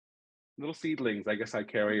little seedlings, I guess I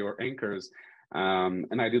carry, or anchors,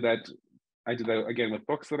 and I do that again with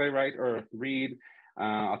books that I write or read.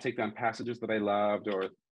 I'll take down passages that I loved or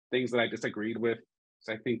things that I disagreed with,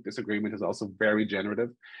 so I think disagreement is also very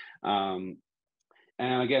generative.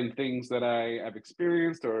 And again, things that I've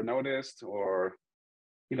experienced or noticed, or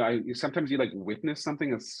sometimes you like witness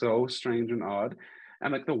something that's so strange and odd,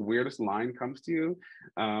 and like the weirdest line comes to you,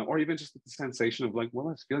 or even just the sensation of like, well,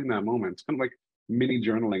 I was feeling that moment. It's kind of like mini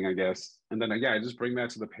journaling, I guess. And then I just bring that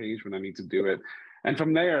to the page when I need to do it. And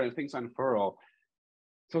from there, things unfurl.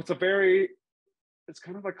 So it's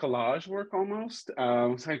kind of like collage work almost.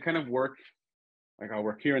 So I kind of work, like I'll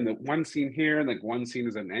work here in the one scene here, and like one scene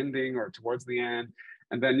is an ending or towards the end.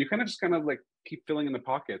 And then you kind of like keep filling in the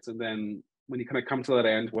pockets. And then when you kind of come to that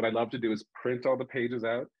end, what I love to do is print all the pages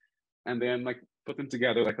out and then like put them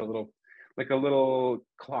together like a little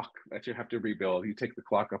clock that you have to rebuild. You take the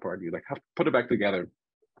clock apart and you like have to put it back together.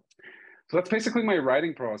 So that's basically my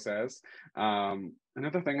writing process.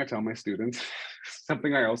 Another thing I tell my students,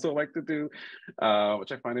 something I also like to do,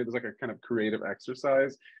 which I find it is like a kind of creative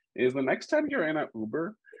exercise, is the next time you're in an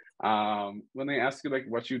Uber, when they ask you like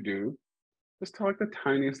what you do, just tell like the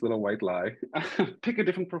tiniest little white lie. Pick a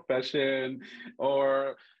different profession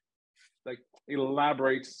or like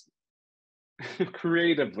elaborate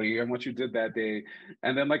creatively on what you did that day,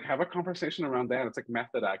 and then like have a conversation around that. It's like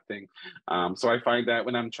method acting. So I find that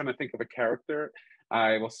when I'm trying to think of a character,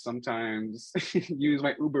 I will sometimes use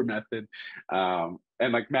my Uber method,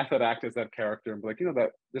 and like method act as that character and be like,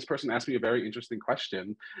 that this person asked me a very interesting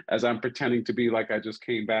question, as I'm pretending to be like I just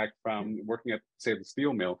came back from working at, say, the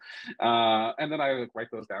steel mill, and then I like, write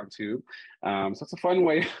those down too. So it's a fun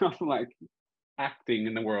way of like acting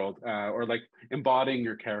in the world, or like embodying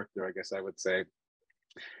your character, I guess I would say.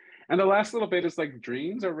 And the last little bit is like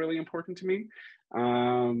dreams are really important to me.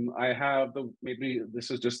 I have maybe this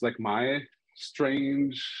is just like my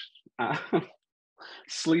strange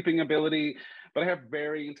sleeping ability, but I have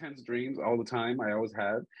very intense dreams all the time. I always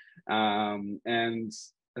had. And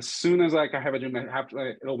as soon as like I have a dream,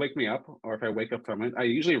 it'll wake me up, or if I wake up from it, I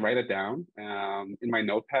usually write it down in my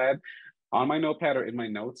notepad, on my notepad, or in my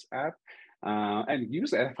notes app. And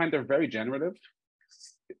usually I find they're very generative,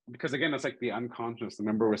 because again, it's like the unconscious.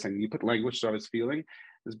 Remember, we're saying you put language to what it's feeling.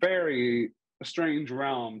 It's very a strange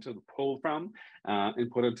realm to pull from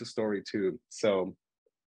and put into story too. So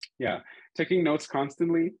yeah, taking notes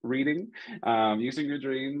constantly, reading, using your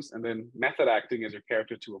dreams, and then method acting as your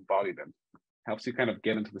character to embody them helps you kind of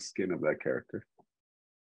get into the skin of that character.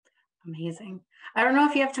 Amazing. I don't know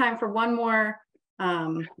if you have time for one more.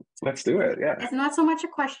 Let's do it. Yeah. It's not so much a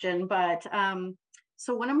question, but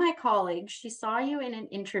so one of my colleagues, she saw you in an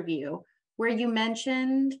interview where you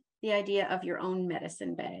mentioned the idea of your own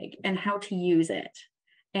medicine bag and how to use it.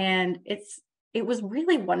 And it's it was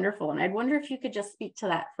really wonderful. And I'd wonder if you could just speak to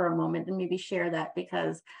that for a moment and maybe share that,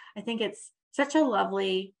 because I think it's such a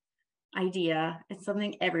lovely idea. It's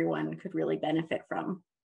something everyone could really benefit from.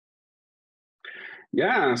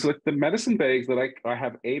 Yeah, so like the medicine bags that I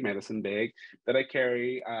have a medicine bag that I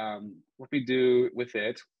carry. What we do with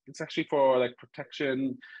it, it's actually for like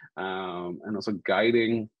protection, and also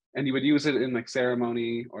guiding. And you would use it in like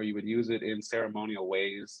ceremony, or you would use it in ceremonial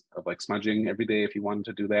ways of like smudging every day if you wanted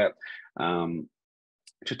to do that. Um,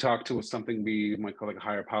 to talk to something we might call like a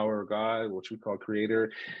higher power or God, which we call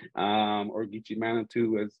creator, or Gichi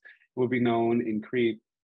Manitou as would be known in Cree.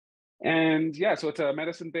 And yeah, so it's a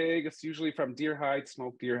medicine bag. It's usually from deer hide,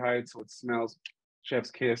 smoked deer hide, so it smells chef's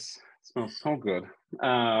kiss. It smells so good.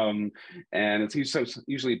 And it's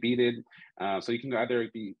usually beaded, so you can either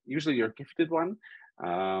be usually you're gifted one,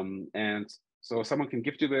 and so someone can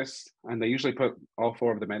gift you this, and they usually put all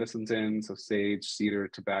four of the medicines in, so sage, cedar,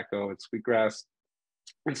 tobacco, and sweetgrass,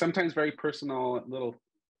 and sometimes very personal little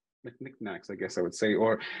like knickknacks, I guess I would say,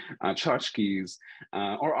 or tchotchkes,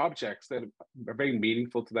 or objects that are very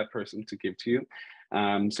meaningful to that person to give to you.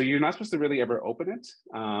 So you're not supposed to really ever open it,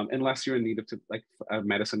 unless you're in need of like a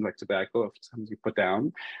medicine like tobacco, if sometimes you put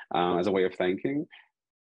down as a way of thanking.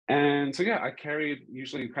 And so yeah, I carry it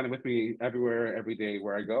usually kind of with me everywhere, every day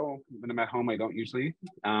where I go. When I'm at home, I don't usually,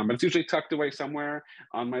 but it's usually tucked away somewhere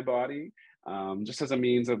on my body, just as a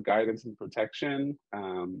means of guidance and protection.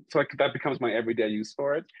 That becomes my everyday use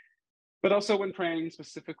for it. But also when praying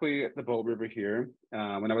specifically at the Bow River here,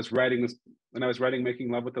 when I was writing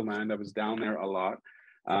Making Love with the Land, I was down there a lot,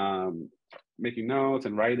 making notes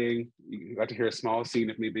and writing. You got to hear a small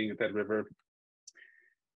scene of me being at that river.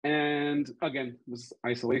 And again, it was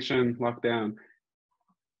isolation, lockdown.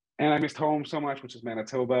 And I missed home so much, which is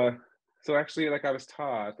Manitoba. So actually, like I was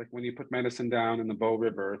taught, like when you put medicine down in the Bow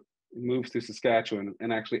River, it moves to Saskatchewan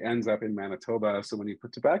and actually ends up in Manitoba. So when you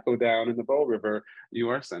put tobacco down in the Bow River, you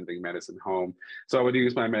are sending medicine home. So I would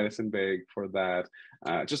use my medicine bag for that,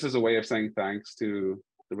 just as a way of saying thanks to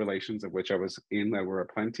the relations of which I was in that were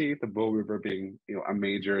aplenty, the Bow River being, a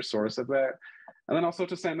major source of that. And then also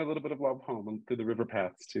to send a little bit of love home through the river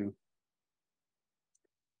paths too.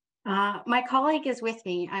 My colleague is with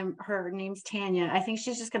me. Her name's Tanya. I think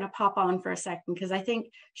she's just going to pop on for a second because I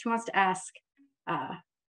think she wants to ask,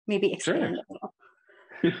 maybe expand a little.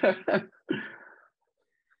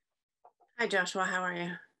 Hi, Joshua. How are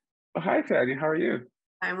you? Oh, hi, Tanya. How are you?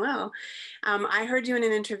 I'm well. I heard you in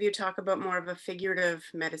an interview talk about more of a figurative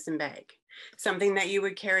medicine bag, something that you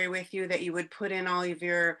would carry with you, that you would put in all of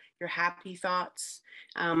your happy thoughts,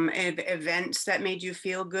 events that made you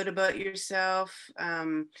feel good about yourself,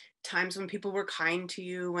 times when people were kind to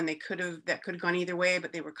you, when that could have gone either way,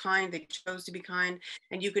 but they were kind, they chose to be kind,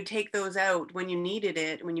 and you could take those out when you needed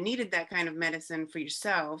it, when you needed that kind of medicine for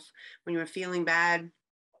yourself, when you were feeling bad,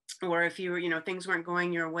 or if you were, things weren't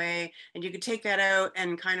going your way, and you could take that out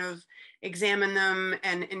and kind of examine them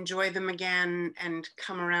and enjoy them again and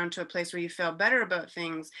come around to a place where you felt better about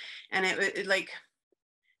things. And it like,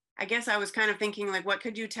 I guess I was kind of thinking, like, what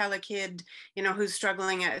could you tell a kid, who's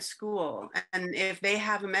struggling at school? And if they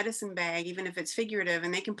have a medicine bag, even if it's figurative,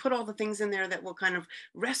 and they can put all the things in there that will kind of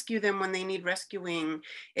rescue them when they need rescuing,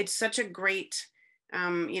 it's such a great,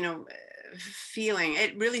 feeling.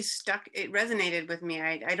 It really it resonated with me.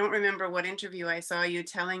 I don't remember what interview I saw you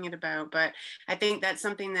telling it about, but I think that's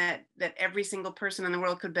something that every single person in the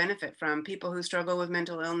world could benefit from. People who struggle with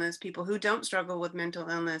mental illness, people who don't struggle with mental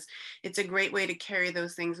illness. It's a great way to carry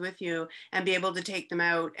those things with you and be able to take them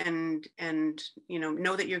out and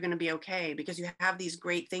know that you're going to be okay, because you have these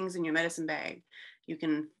great things in your medicine bag. You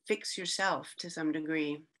can fix yourself to some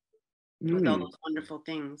degree with all those wonderful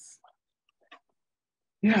things.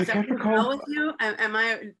 Yeah, I can't recall. With you?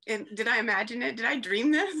 Did I imagine it? Did I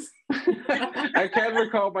dream this? I can't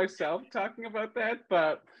recall myself talking about that,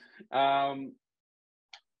 but I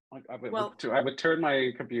would turn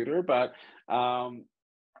my computer, but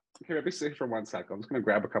here, let me see for 1 second. I'm just going to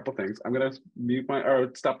grab a couple things. I'm going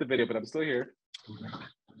to stop the video, but I'm still here.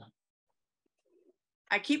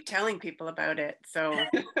 I keep telling people about it. So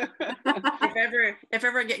if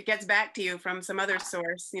ever it gets back to you from some other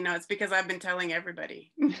source, it's because I've been telling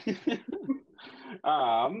everybody.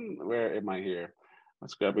 Where am I here?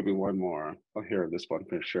 Let's grab maybe one more. Oh, here, this one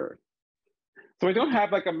for sure. So I don't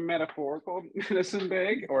have like a metaphorical medicine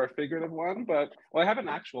bag or a figurative one, but I have an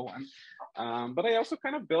actual one. But I also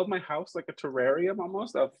kind of build my house like a terrarium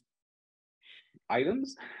almost of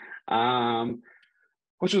items.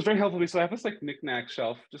 Which was very helpful to me. So I have this like knickknack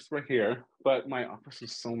shelf just right here, but my office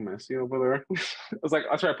is so messy over there. I was like,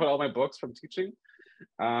 that's where I put all my books from teaching.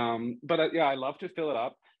 But yeah, I love to fill it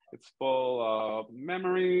up. It's full of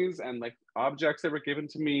memories and like objects that were given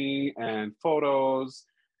to me and photos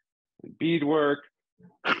and beadwork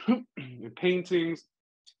and paintings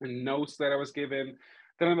and notes that I was given.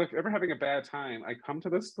 Then I'm like ever having a bad time, I come to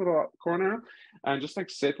this little corner and just like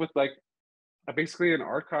sit with like basically an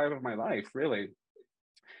archive of my life, really.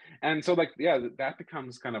 And so like, yeah, that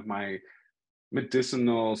becomes kind of my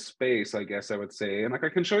medicinal space, I guess I would say. And like I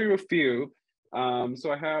can show you a few.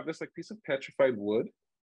 So I have this like piece of petrified wood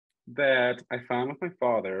that I found with my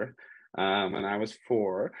father, and I was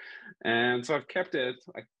 4. And so I've kept it.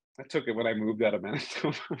 I took it when I moved out of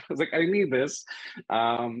Manitoba. I was like, I need this,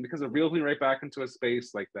 because it reeled me right back into a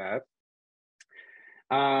space like that.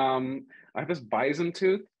 I have this bison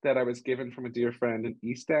tooth that I was given from a dear friend in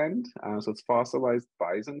East End. So it's fossilized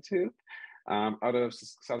bison tooth, out of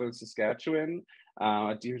southern Saskatchewan.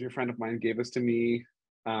 A dear friend of mine gave this to me,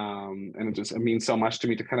 and it means so much to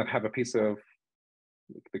me to kind of have a piece of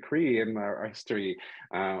the Cree and our history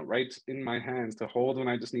right in my hands to hold when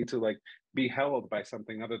I just need to like be held by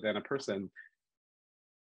something other than a person.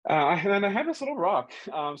 And then I have this little rock.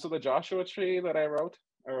 So the Joshua tree that I wrote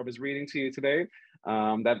or was reading to you today,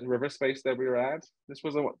 that river space that we were at.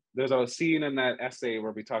 There's a scene in that essay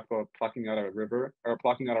where we talk about plucking out a river or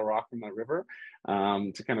plucking out a rock from that river,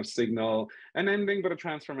 to kind of signal an ending but a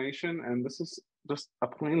transformation. And this is just a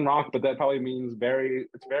plain rock, but that probably means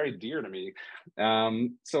it's very dear to me.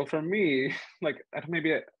 So for me, like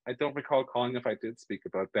maybe I don't recall calling if I did speak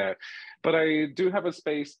about that, but I do have a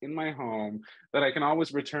space in my home that I can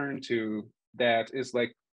always return to that is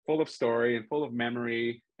like full of story and full of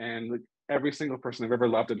memory, and like every single person I've ever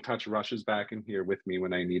loved and touched rushes back in here with me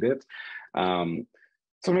when I need it.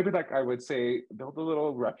 So maybe like I would say, build a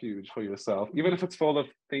little refuge for yourself, even if it's full of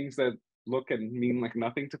things that look and mean like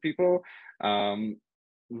nothing to people.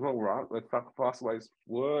 Little rock, like fossilized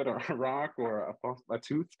wood or a rock or a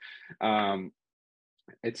tooth.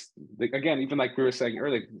 It's like, again, even like we were saying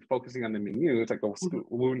earlier, focusing on the menu, it's like a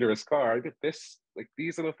wound or a scar. Look at this, like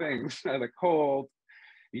these little things are like hold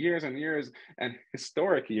years and years and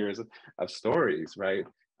historic years of stories, right?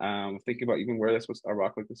 Thinking about even where a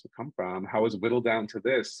rock like this would come from, how it was whittled down to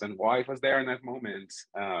this, and why it was there in that moment,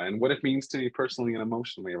 and what it means to me personally and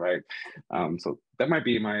emotionally, right? So that might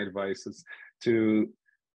be my advice, is to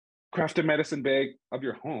craft a medicine bag of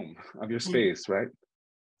your home, of your space, right?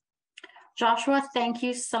 Joshua, thank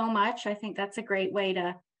you so much. I think that's a great way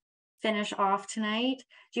to finish off tonight.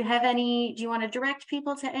 Do you want to direct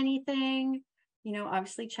people to anything?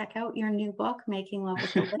 Obviously check out your new book, Making Love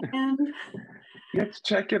with the Land. Yes,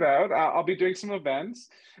 check it out. I'll be doing some events.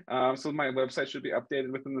 So my website should be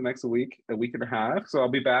updated within the next week and a half. So I'll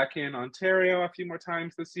be back in Ontario a few more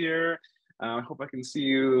times this year. I hope I can see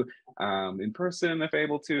you in person if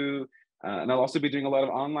able to. And I'll also be doing a lot of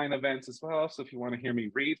online events as well. So if you want to hear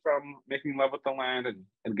me read from Making Love with the Land and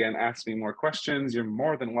again, ask me more questions, you're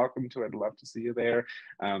more than welcome to. I'd love to see you there.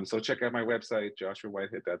 So check out my website,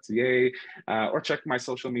 joshuawhitehead.ca, or check my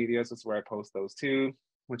social medias. That's where I post those too,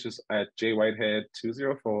 which is at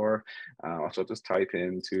jwhitehead204. Also just type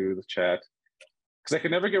into the chat, because I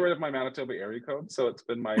can never get rid of my Manitoba area code. So it's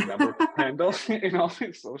been my number handle in all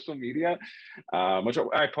my social media, which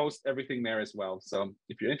I post everything there as well. So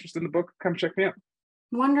if you're interested in the book, come check me out.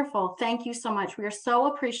 Wonderful. Thank you so much. We are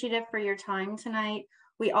so appreciative for your time tonight.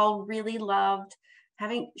 We all really loved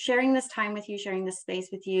sharing this time with you, sharing this space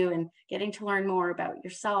with you, and getting to learn more about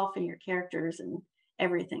yourself and your characters and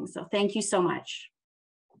everything. So thank you so much.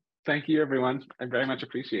 Thank you, everyone. I very much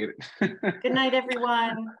appreciate it. Good night,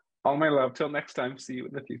 everyone. All my love. Till next time. See you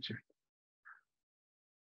in the future.